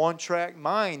about a one-track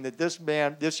mind that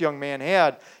this young man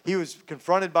had. He was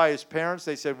confronted by his parents.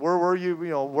 They said, "Where were you?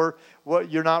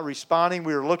 You're not responding.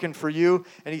 We were looking for you."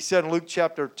 And he said in Luke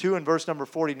chapter 2 and verse number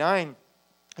 49,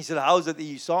 he said, "How is it that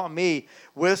you saw me?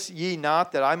 Wist ye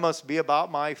not that I must be about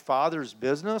my Father's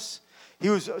business?" He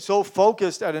was so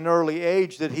focused at an early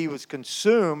age that he was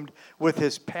consumed with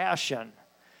his passion.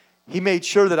 He made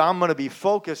sure that I'm going to be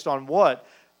focused on what?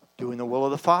 Doing the will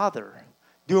of the Father.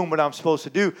 Doing what I'm supposed to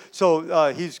do.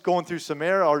 So he's going through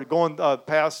Samaria or going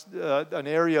past an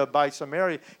area by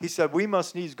Samaria. He said, we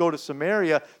must needs go to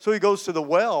Samaria. So he goes to the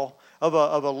well of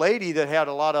a lady that had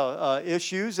a lot of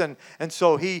issues. And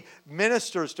so he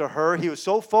ministers to her. He was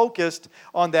so focused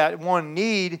on that one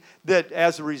need that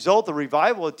as a result, the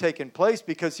revival had taken place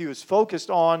because he was focused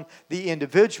on the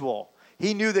individual.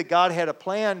 He knew that God had a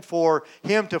plan for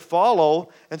him to follow,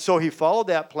 and so he followed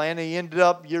that plan, and he ended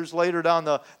up years later down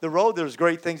the road. There's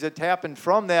great things that happened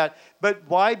from that. But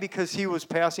why? Because he was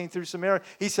passing through Samaria.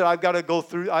 He said, I got to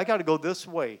go this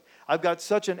way. I've got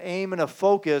such an aim and a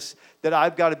focus that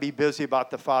I've got to be busy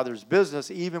about the Father's business,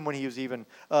 even when he was even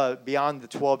beyond the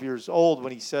 12 years old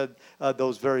when he said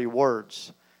those very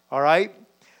words. All right?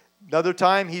 Another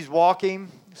time he's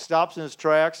walking, stops in his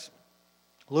tracks,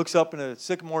 looks up in a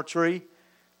sycamore tree.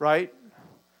 Right?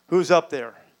 Who's up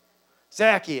there?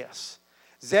 Zacchaeus.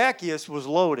 Zacchaeus was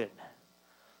loaded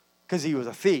because he was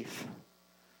a thief.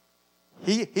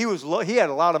 He had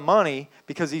a lot of money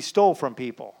because he stole from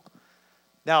people.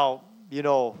 Now,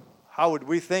 how would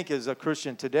we think as a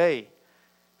Christian today?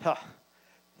 He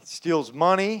steals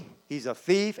money, he's a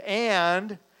thief,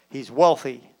 and he's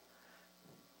wealthy.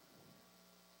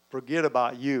 Forget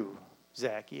about you,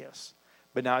 Zacchaeus,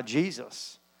 but not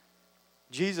Jesus.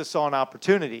 Jesus saw an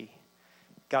opportunity.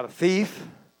 Got a thief,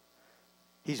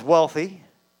 he's wealthy,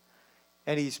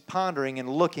 and he's pondering and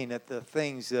looking at the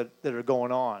things that are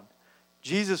going on.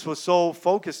 Jesus was so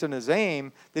focused in his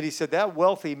aim that he said, that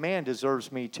wealthy man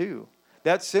deserves me too.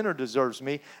 That sinner deserves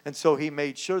me. And so he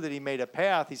made sure that he made a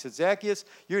path. He said, Zacchaeus,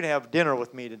 you're going to have dinner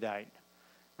with me tonight.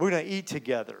 We're going to eat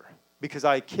together because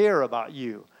I care about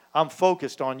you. I'm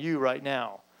focused on you right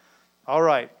now. All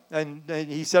right. And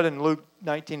he said in Luke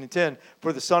 19:10,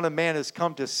 for the Son of Man has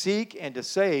come to seek and to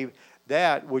save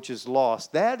that which is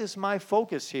lost. That is my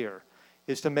focus here,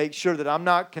 is to make sure that I'm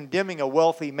not condemning a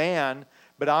wealthy man,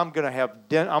 but I'm going to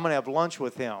have lunch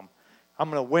with him. I'm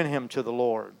going to win him to the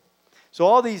Lord. So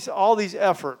all these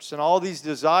efforts and all these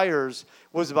desires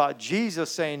was about Jesus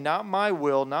saying, not my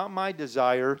will, not my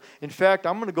desire. In fact,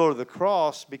 I'm going to go to the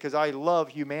cross because I love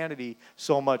humanity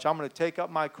so much. I'm going to take up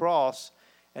my cross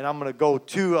and I'm going to go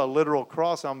to a literal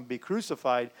cross. I'm going to be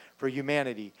crucified for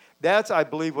humanity. That's, I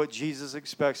believe, what Jesus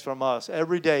expects from us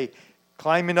every day,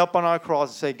 climbing up on our cross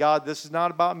and say, God, this is not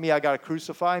about me. I got to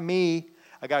crucify me.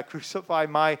 I got to crucify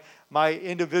my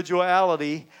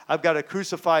individuality. I've got to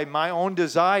crucify my own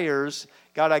desires.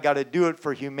 God, I got to do it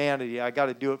for humanity. I got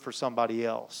to do it for somebody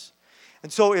else.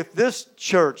 And so if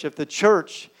the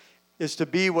church is to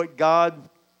be what God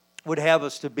would have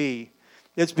us to be,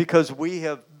 it's because we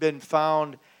have been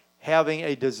found having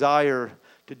a desire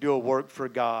to do a work for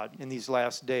God in these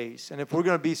last days. And if we're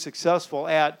going to be successful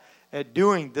at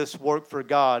doing this work for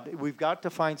God, we've got to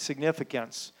find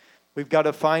significance. We've got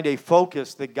to find a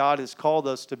focus that God has called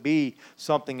us to be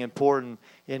something important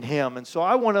in Him. And so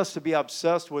I want us to be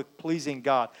obsessed with pleasing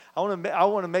God. I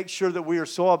want to make sure that we are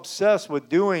so obsessed with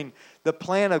doing the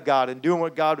plan of God and doing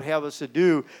what God would have us to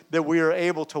do that we are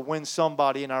able to win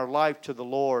somebody in our life to the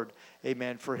Lord,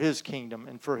 amen, for His kingdom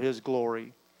and for His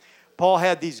glory. Paul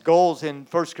had these goals in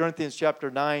 1 Corinthians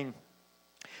chapter 9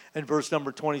 and verse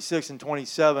number 26 and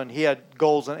 27. He had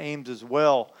goals and aims as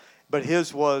well, but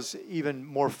his was even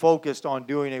more focused on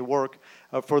doing a work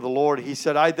for the Lord. He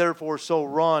said, I therefore so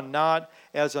run, not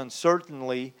as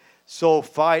uncertainly, so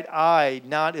fight I,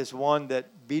 not as one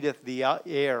that beateth the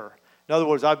air. In other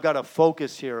words, I've got to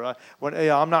focus here.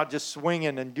 I'm not just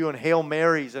swinging and doing Hail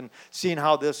Marys and seeing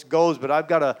how this goes, but I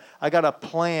got a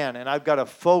plan and I've got to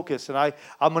focus, and I'm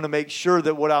going to make sure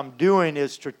that what I'm doing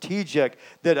is strategic,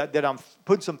 that I'm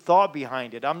putting some thought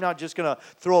behind it. I'm not just going to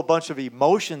throw a bunch of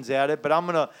emotions at it, but I'm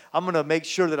going to make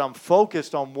sure that I'm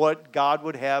focused on what God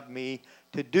would have me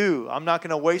to do. I'm not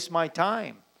going to waste my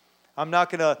time. I'm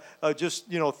not going to just,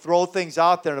 throw things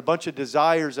out there and a bunch of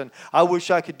desires and I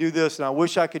wish I could do this and I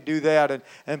wish I could do that.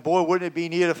 And boy, wouldn't it be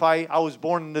neat if I was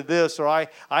born into this or I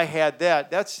had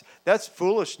that. That's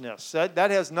foolishness.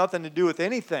 That has nothing to do with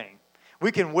anything.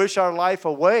 We can wish our life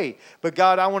away. But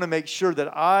God, I want to make sure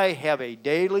that I have a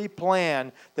daily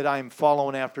plan that I am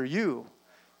following after you.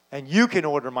 And you can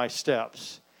order my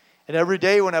steps. And every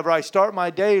day, whenever I start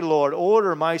my day, Lord,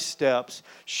 order my steps.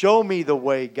 Show me the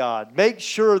way, God. Make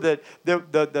sure that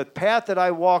the path that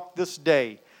I walk this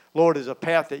day, Lord, is a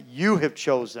path that you have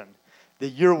chosen, that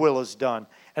your will is done.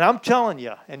 And I'm telling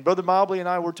you, and Brother Mobley and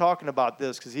I were talking about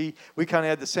this because we kind of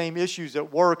had the same issues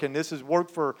at work, and this is work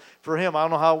for him. I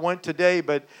don't know how it went today,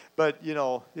 but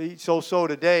so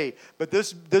today. But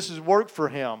this is work for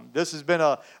him. This has been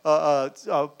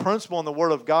a principle in the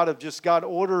Word of God of just, God,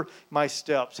 order my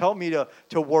steps. Help me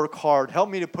to work hard. Help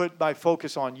me to put my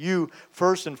focus on you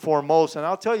first and foremost. And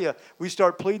I'll tell you, we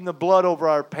start pleading the blood over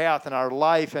our path and our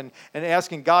life and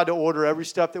asking God to order every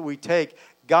step that we take.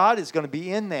 God is going to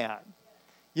be in that.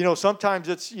 Sometimes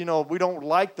it's, we don't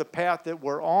like the path that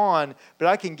we're on, but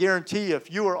I can guarantee you,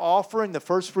 if you are offering the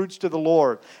first fruits to the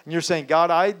Lord, and you're saying,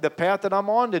 God, the path that I'm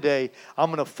on today, I'm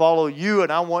going to follow you,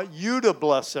 and I want you to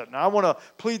bless it, and I want to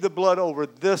plead the blood over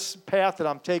this path that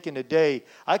I'm taking today,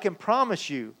 I can promise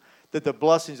you that the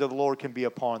blessings of the Lord can be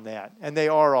upon that, and they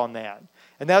are on that.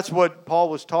 And that's what Paul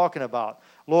was talking about.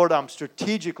 Lord, I'm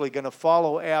strategically going to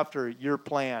follow after your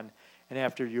plan and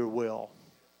after your will.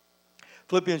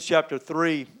 Philippians chapter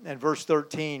 3 and verse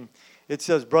 13, it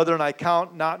says, Brethren, I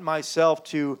count not myself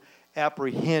to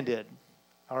apprehended.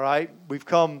 All right? We've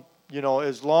come,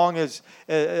 as long as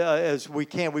we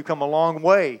can. We've come a long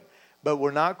way, but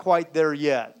we're not quite there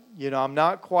yet. I'm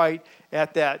not quite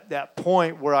at that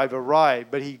point where I've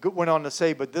arrived. But he went on to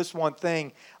say, but this one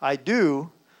thing I do,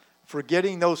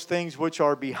 forgetting those things which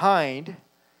are behind,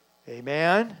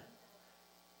 amen,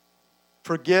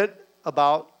 forget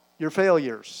about your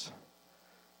failures.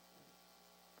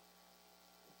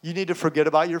 You need to forget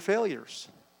about your failures.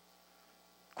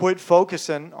 Quit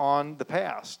focusing on the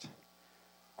past.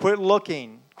 Quit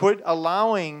looking. Quit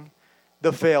allowing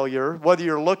the failure, whether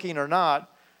you're looking or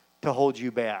not, to hold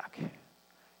you back.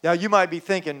 Now, you might be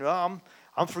thinking, well,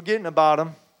 I'm forgetting about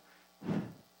them.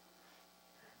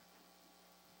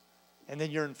 And then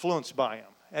you're influenced by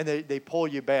them. And they pull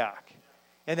you back.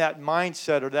 And that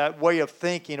mindset or that way of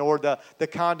thinking or the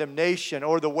condemnation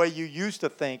or the way you used to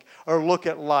think or look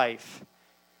at life.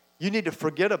 You need to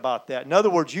forget about that. In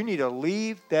other words, you need to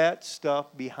leave that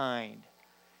stuff behind.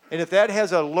 And if that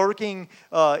has a lurking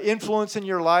influence in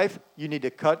your life, you need to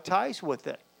cut ties with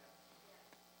it.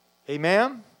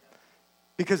 Amen?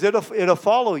 Because it'll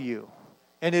follow you.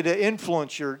 And it'll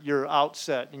influence your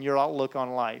outset and your outlook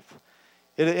on life.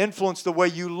 It'll influence the way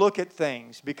you look at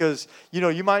things. Because,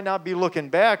 you might not be looking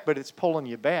back, but it's pulling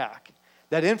you back.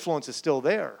 That influence is still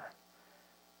there.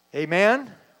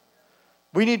 Amen?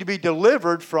 We need to be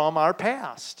delivered from our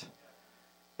past.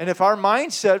 And if our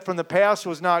mindset from the past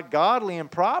was not godly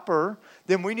and proper,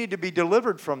 then we need to be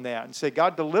delivered from that and say,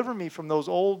 God, deliver me from those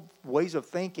old ways of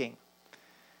thinking.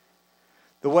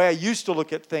 The way I used to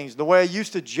look at things, the way I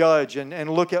used to judge and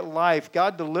look at life.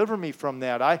 God, deliver me from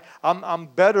that. I'm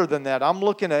better than that. I'm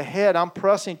looking ahead. I'm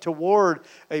pressing toward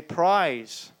a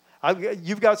prize.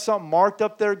 You've got something marked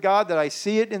up there, God, that I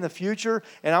see it in the future,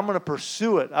 and I'm going to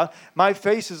pursue it. My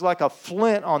face is like a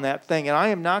flint on that thing, and I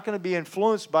am not going to be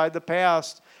influenced by the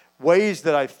past ways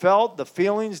that I felt, the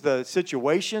feelings, the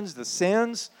situations, the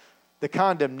sins, the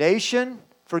condemnation.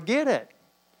 Forget it.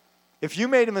 If you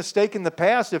made a mistake in the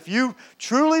past, if you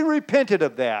truly repented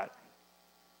of that,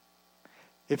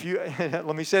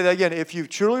 let me say that again, if you've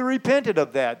truly repented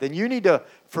of that, then you need to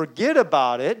forget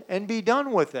about it and be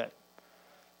done with it.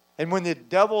 And when the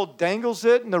devil dangles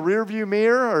it in the rearview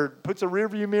mirror or puts a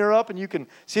rearview mirror up and you can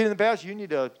see it in the past, you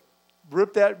need to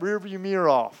rip that rearview mirror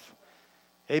off.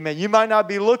 Amen. You might not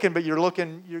be looking, but you're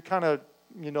kind of,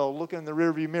 looking in the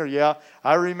rearview mirror. Yeah,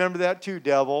 I remember that too,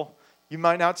 devil. You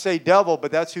might not say devil,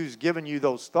 but that's who's giving you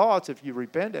those thoughts if you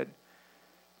repented.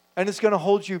 And it's going to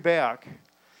hold you back.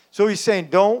 So he's saying,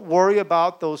 don't worry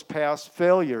about those past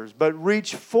failures, but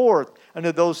reach forth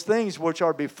unto those things which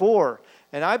are before.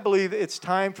 And I believe it's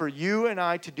time for you and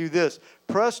I to do this.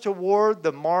 Press toward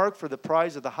the mark for the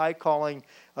prize of the high calling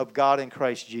of God in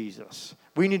Christ Jesus.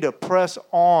 We need to press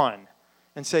on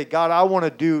and say, God, I want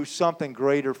to do something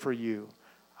greater for you.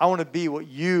 I want to be what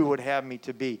you would have me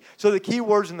to be. So the key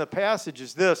words in the passage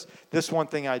is this one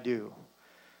thing I do.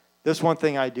 This one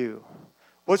thing I do.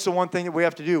 What's the one thing that we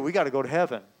have to do? We got to go to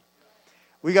heaven.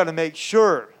 We got to make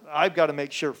sure, I've got to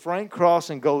make sure Frank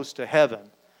Crossin goes to heaven.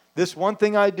 This one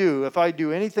thing I do, if I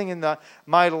do anything in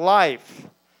my life,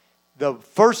 the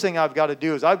first thing I've got to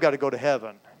do is I've got to go to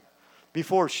heaven.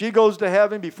 Before she goes to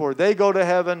heaven, before they go to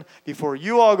heaven, before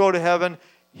you all go to heaven,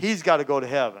 he's got to go to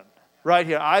heaven. Right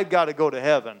here, I've got to go to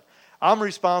heaven. I'm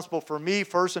responsible for me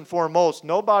first and foremost.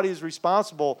 Nobody is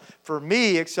responsible for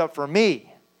me except for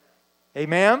me.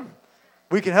 Amen?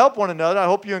 We can help one another. I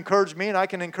hope you encourage me and I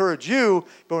can encourage you.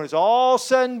 But when it's all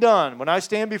said and done, when I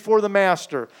stand before the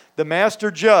master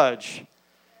judge,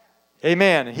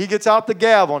 amen, and he gets out the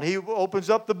gavel and he opens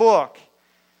up the book,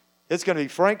 it's going to be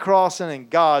Frank Crossin and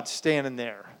God standing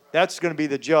there. That's going to be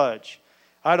the judge.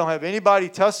 I don't have anybody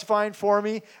testifying for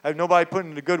me. I have nobody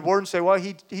putting in a good word and say, well,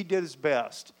 he did his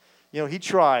best. He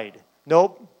tried.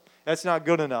 Nope, that's not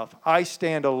good enough. I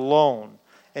stand alone.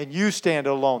 And you stand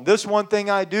alone. This one thing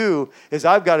I do is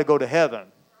I've got to go to heaven.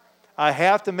 I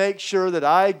have to make sure that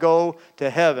I go to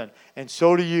heaven. And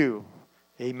so do you.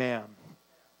 Amen.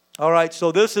 All right,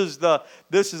 so this is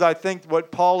I think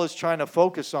what Paul is trying to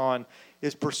focus on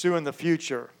is pursuing the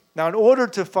future. Now, in order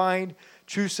to find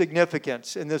true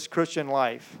significance in this Christian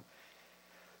life,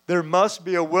 there must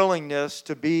be a willingness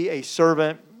to be a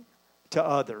servant to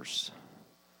others.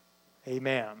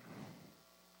 Amen.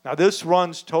 Now, this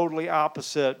runs totally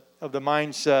opposite of the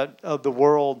mindset of the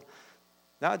world,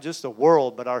 not just the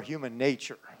world, but our human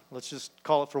nature. Let's just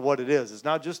call it for what it is. It's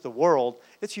not just the world,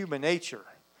 it's human nature.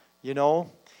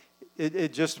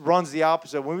 It just runs the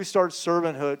opposite. When we start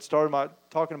talking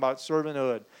about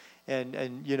servanthood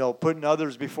and putting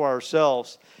others before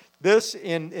ourselves, this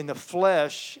in the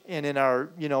flesh and in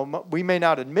our, we may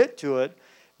not admit to it,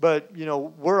 but,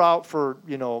 we're out for,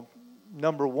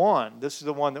 number one. This is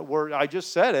the one that I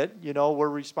just said it, we're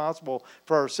responsible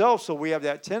for ourselves, so we have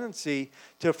that tendency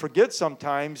to forget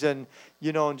sometimes and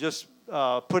just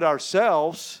put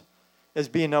ourselves as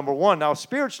being number one. Now,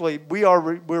 spiritually,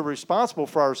 we're responsible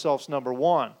for ourselves, number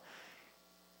one.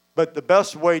 But the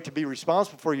best way to be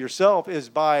responsible for yourself is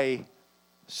by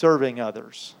serving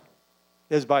others,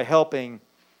 is by helping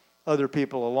other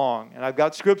people along. And I've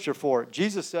got scripture for it.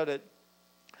 Jesus said it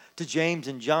to James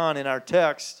and John in our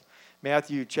text,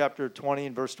 Matthew chapter 20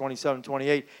 and verse 27,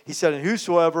 28. He said, and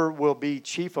whosoever will be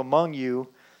chief among you,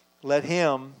 let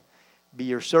him be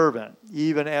your servant,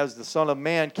 even as the Son of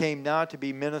Man came not to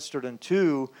be ministered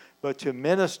unto, but to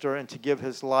minister and to give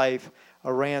his life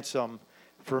a ransom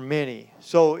for many.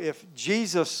 So if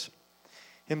Jesus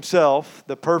himself,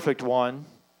 the perfect one,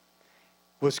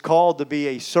 was called to be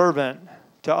a servant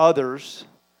to others,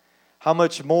 how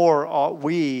much more ought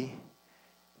we,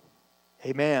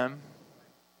 amen,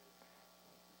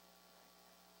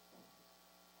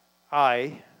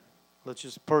 let's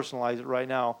just personalize it right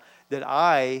now, that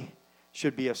I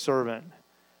should be a servant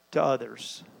to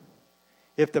others.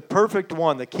 If the perfect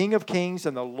one, the King of Kings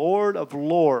and the Lord of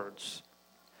Lords,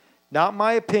 not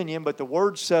my opinion, but the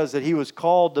Word says that he was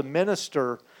called to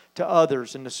minister to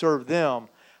others and to serve them,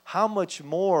 how much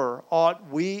more ought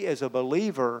we as a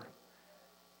believer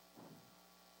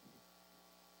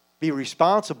be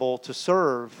responsible to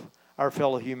serve our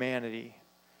fellow humanity?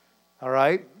 All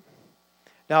right?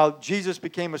 Now, Jesus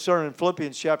became a servant in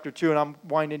Philippians chapter 2, and I'm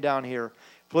winding down here.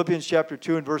 Philippians chapter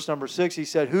 2 and verse number 6, he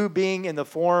said, who being in the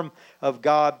form of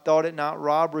God thought it not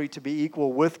robbery to be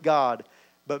equal with God,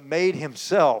 but made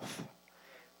himself.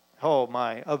 Oh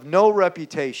my, of no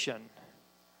reputation.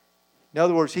 In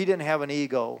other words, he didn't have an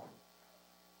ego.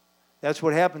 That's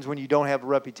what happens when you don't have a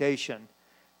reputation.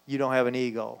 You don't have an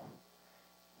ego.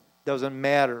 Doesn't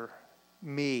matter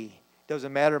me.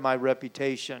 Doesn't matter my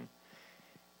reputation.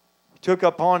 He took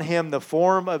upon him the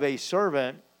form of a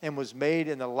servant and was made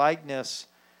in the likeness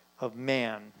of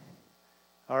man.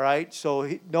 All right? So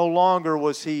no longer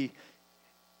was he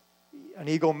an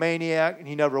egomaniac, and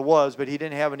he never was, but he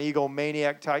didn't have an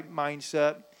egomaniac type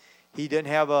mindset. He didn't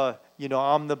have a,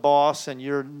 I'm the boss and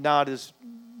you're not as,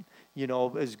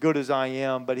 as good as I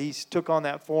am. But he took on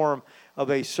that form of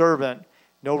a servant,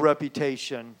 no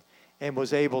reputation, and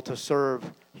was able to serve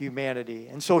humanity.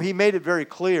 And so he made it very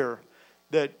clear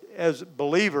that as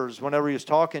believers, whenever he was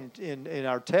talking in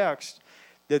our text,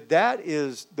 that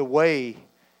is the way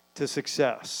to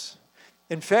success.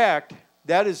 In fact,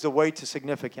 that is the way to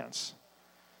significance.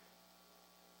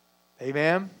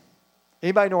 Amen?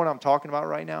 Anybody know what I'm talking about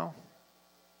right now?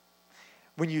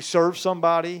 When you serve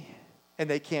somebody and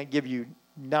they can't give you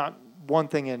not one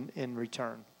thing in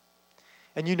return.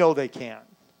 And you know they can't.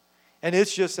 And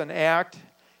it's just an act,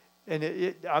 and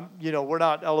we're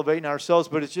not elevating ourselves,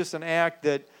 but it's just an act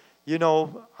that,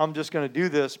 I'm just going to do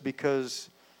this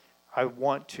because I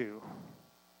want to.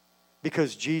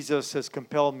 Because Jesus has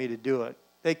compelled me to do it.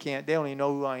 They don't even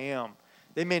know who I am.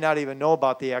 They may not even know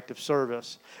about the act of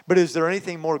service. But is there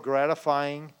anything more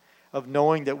gratifying of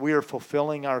knowing that we are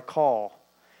fulfilling our call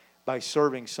by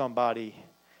serving somebody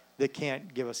that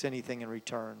can't give us anything in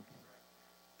return?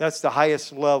 That's the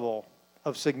highest level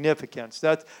of significance.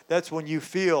 That's when you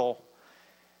feel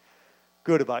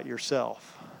good about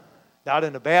yourself. Not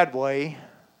in a bad way,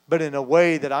 but in a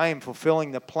way that I am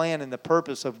fulfilling the plan and the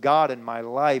purpose of God in my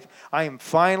life. I am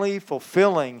finally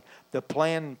fulfilling the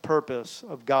plan and purpose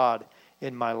of God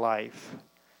in my life.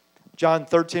 John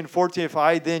 13:14, if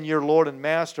I then, your Lord and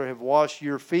Master, have washed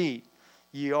your feet,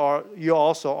 you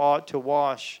also ought to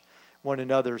wash one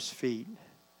another's feet.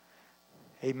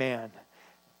 Amen.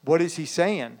 What is he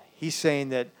saying? He's saying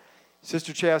that,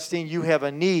 Sister Chastine, you have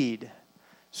a need.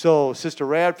 So Sister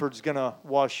Radford's going to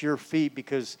wash your feet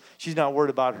because she's not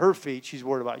worried about her feet. She's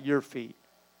worried about your feet.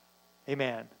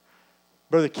 Amen.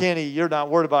 Brother Kenny, you're not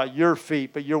worried about your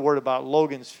feet, but you're worried about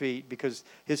Logan's feet because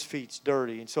his feet's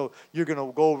dirty. And so you're going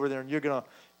to go over there and you're going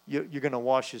to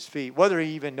wash his feet. Whether he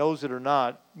even knows it or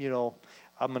not,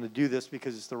 I'm going to do this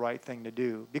because it's the right thing to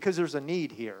do. Because there's a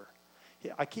need here.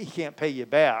 He can't pay you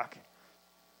back.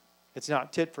 It's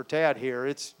not tit for tat here.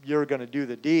 It's you're going to do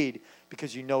the deed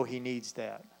because you know he needs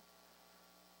that.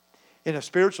 In a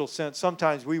spiritual sense,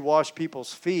 sometimes we wash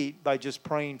people's feet by just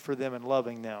praying for them and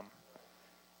loving them.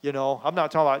 I'm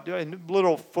not talking about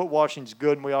little foot washing is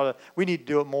good, and we need to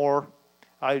do it more.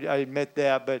 I admit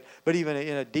that, but even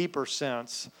in a deeper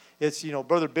sense, it's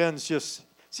Brother Ben's just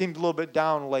seemed a little bit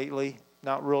down lately.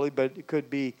 Not really, but it could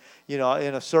be in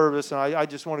a service, and I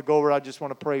just want to go over. I just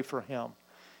want to pray for him.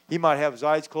 He might have his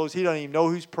eyes closed. He doesn't even know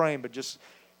who's praying, but just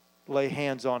lay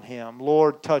hands on him.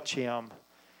 Lord, touch him.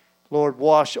 Lord,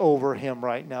 wash over him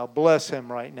right now. Bless him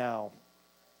right now.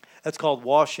 That's called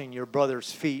washing your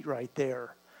brother's feet right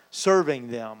there. Serving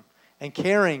them and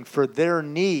caring for their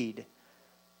need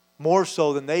more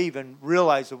so than they even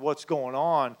realize of what's going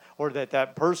on or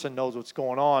that person knows what's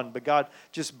going on. But God,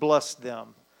 just bless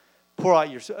them. Pour out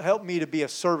help me to be a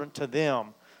servant to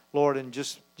them, Lord, and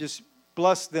just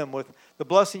bless them with the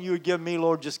blessing you would give me,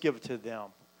 Lord, just give it to them.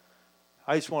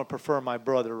 I just want to prefer my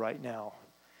brother right now.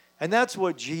 And that's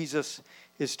what Jesus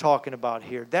is talking about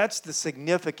here. That's the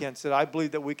significance that I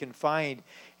believe that we can find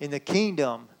in the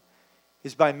kingdom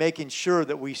is by making sure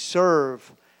that we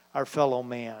serve our fellow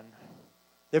man.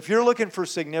 If you're looking for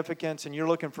significance and you're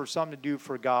looking for something to do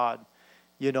for God,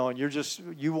 and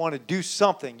you want to do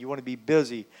something, you want to be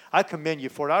busy, I commend you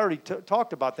for it. I already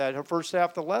talked about that in the first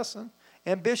half of the lesson.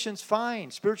 Ambition's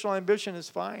fine. Spiritual ambition is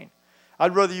fine.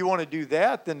 I'd rather you want to do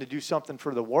that than to do something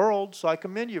for the world, so I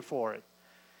commend you for it.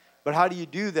 But how do you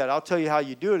do that? I'll tell you how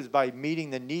you do it is by meeting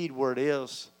the need where it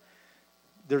is.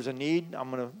 There's a need,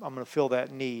 I'm gonna fill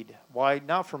that need. Why?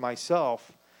 Not for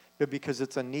myself, but because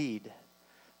it's a need.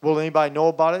 Will anybody know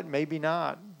about it? Maybe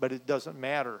not, but it doesn't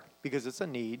matter because it's a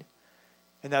need.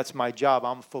 And that's my job.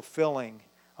 I'm filling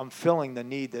the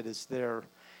need that is there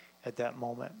at that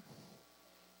moment.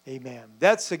 Amen.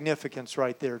 That's significance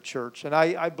right there, church. And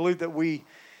I believe that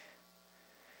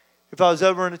if I was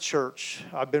ever in a church,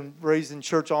 I've been raised in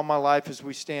church all my life as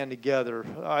we stand together.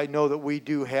 I know that we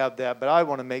do have that, but I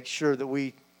want to make sure that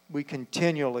we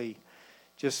continually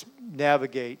just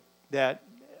navigate that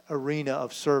arena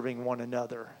of serving one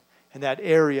another and that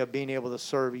area of being able to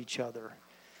serve each other.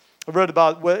 I read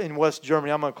about in West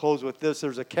Germany, I'm going to close with this.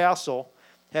 There's a castle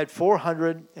had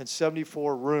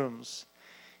 474 rooms.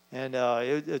 And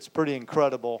it's pretty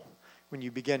incredible when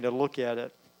you begin to look at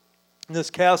it. In this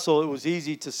castle, it was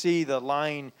easy to see the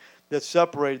line that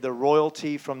separated the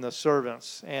royalty from the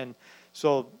servants. And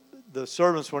so the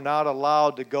servants were not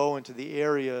allowed to go into the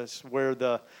areas where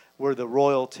the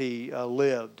royalty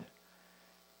lived.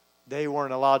 They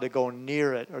weren't allowed to go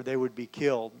near it, or they would be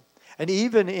killed. And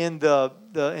even in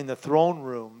the throne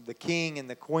room, the king and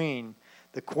the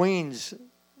queen's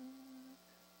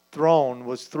throne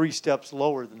was 3 steps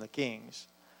lower than the king's.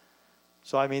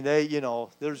 So, I mean,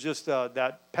 there's just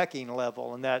that pecking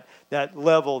level, and that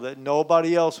level that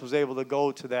nobody else was able to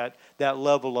go to, that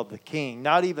level of the king.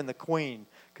 Not even the queen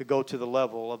could go to the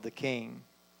level of the king.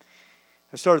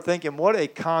 I started thinking, what a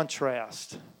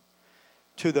contrast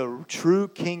to the true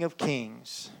King of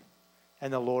Kings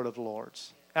and the Lord of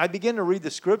Lords. And I began to read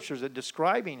the scriptures that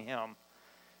describing him.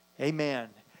 Amen.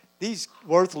 These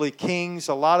earthly kings,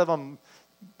 a lot of them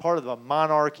part of a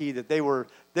monarchy, that they were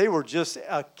just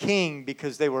a king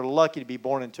because they were lucky to be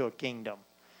born into a kingdom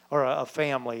or a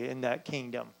family in that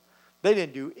kingdom. They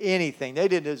didn't do anything. They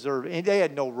didn't deserve anything. They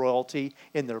had no royalty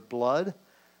in their blood.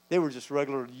 They were just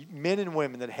regular men and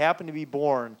women that happened to be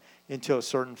born into a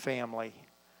certain family.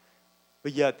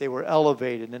 But yet they were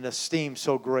elevated and esteemed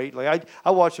so greatly.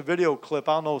 I watched a video clip.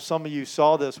 I don't know if some of you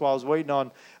saw this while I was waiting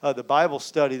on the Bible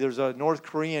study. There's a North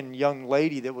Korean young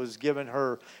lady that was given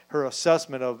her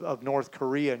assessment of North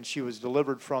Korea, and she was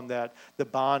delivered from the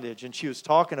bondage. And she was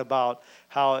talking about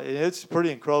how, and it's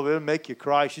pretty incredible. It'll make you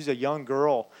cry. She's a young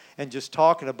girl, and just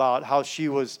talking about how she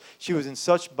was in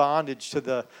such bondage to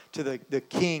the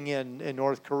king in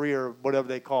North Korea, or whatever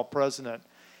they call president,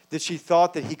 that she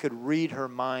thought that he could read her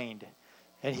mind.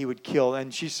 And he would kill.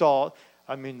 And she saw,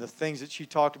 the things that she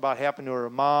talked about happened to her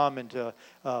mom and to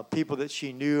people that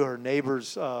she knew, her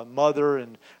neighbor's mother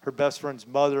and her best friend's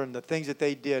mother, and the things that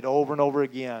they did over and over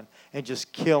again, and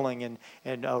just killing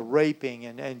and raping,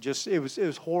 and just it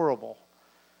was horrible.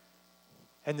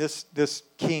 And this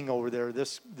king over there,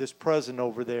 this president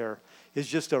over there, is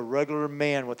just a regular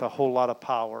man with a whole lot of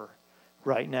power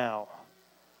right now.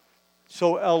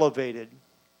 So elevated.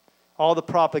 All the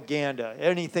propaganda,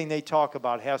 anything they talk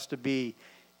about has to be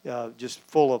just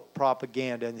full of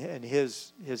propaganda in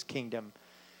his kingdom.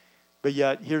 But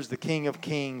yet, here's the King of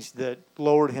Kings that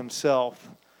lowered himself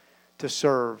to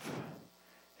serve.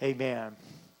 Amen.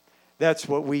 That's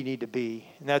what we need to be.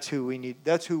 And that's who we need.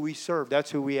 That's who we serve.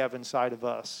 That's who we have inside of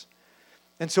us.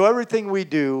 And so everything we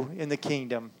do in the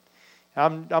kingdom,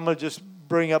 I'm going to just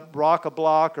bring up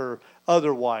rock-a-block or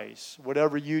otherwise,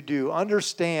 whatever you do,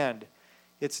 understand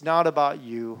it's not about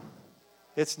you.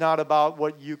 It's not about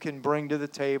what you can bring to the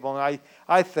table. And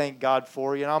I thank God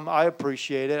for you, and I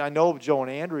appreciate it. I know Joe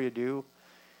and Andrea do.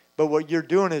 But what you're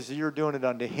doing is you're doing it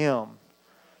unto Him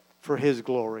for His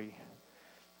glory.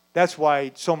 That's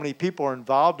why so many people are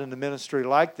involved in the ministry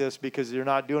like this, because you're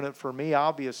not doing it for me.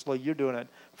 Obviously, you're doing it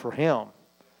for Him.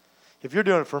 If you're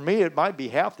doing it for me, it might be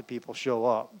half the people show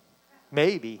up.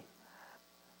 Maybe.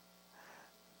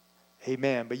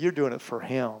 Amen. But you're doing it for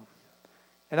Him.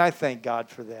 And I thank God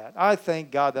for that. I thank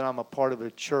God that I'm a part of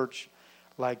a church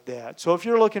like that. So if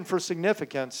you're looking for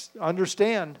significance,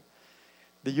 understand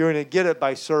that you're going to get it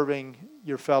by serving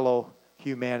your fellow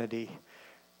humanity.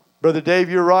 Brother Dave,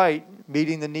 you're right.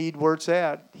 Meeting the need where it's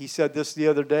at. He said this the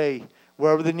other day.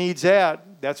 Wherever the need's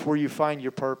at, that's where you find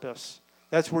your purpose.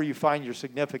 That's where you find your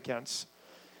significance.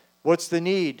 What's the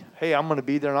need? Hey, I'm going to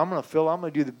be there, and I'm going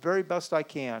to do the very best I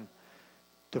can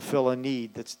to fill a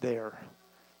need that's there.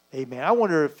 Amen. I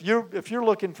wonder if you're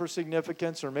looking for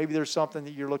significance, or maybe there's something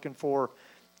that you're looking for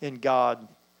in God.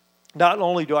 Not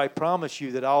only do I promise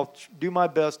you that I'll do my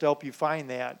best to help you find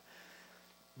that,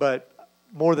 but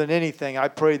more than anything, I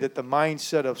pray that the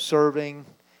mindset of serving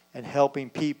and helping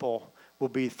people will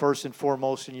be first and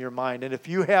foremost in your mind. And if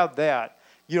you have that,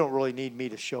 you don't really need me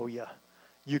to show you.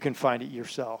 You can find it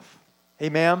yourself.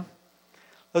 Amen.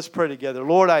 Let's pray together.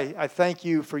 Lord, I thank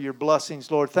you for your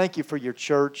blessings. Lord, thank you for your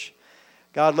church.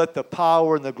 God, let the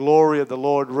power and the glory of the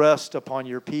Lord rest upon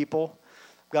your people.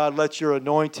 God, let your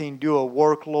anointing do a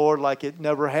work, Lord, like it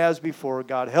never has before.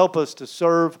 God, help us to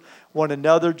serve one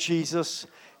another, Jesus.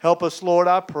 Help us, Lord,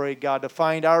 I pray, God, to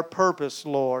find our purpose,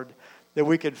 Lord, that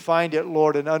we can find it,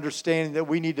 Lord, in understanding that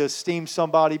we need to esteem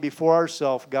somebody before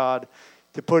ourselves, God,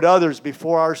 to put others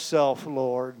before ourselves,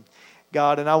 Lord.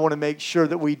 God, and I want to make sure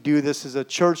that we do this as a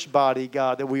church body,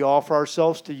 God, that we offer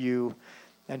ourselves to you.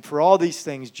 And for all these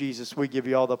things, Jesus, we give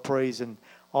you all the praise and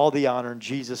all the honor in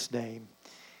Jesus' name.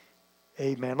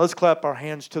 Amen. Let's clap our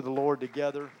hands to the Lord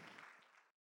together.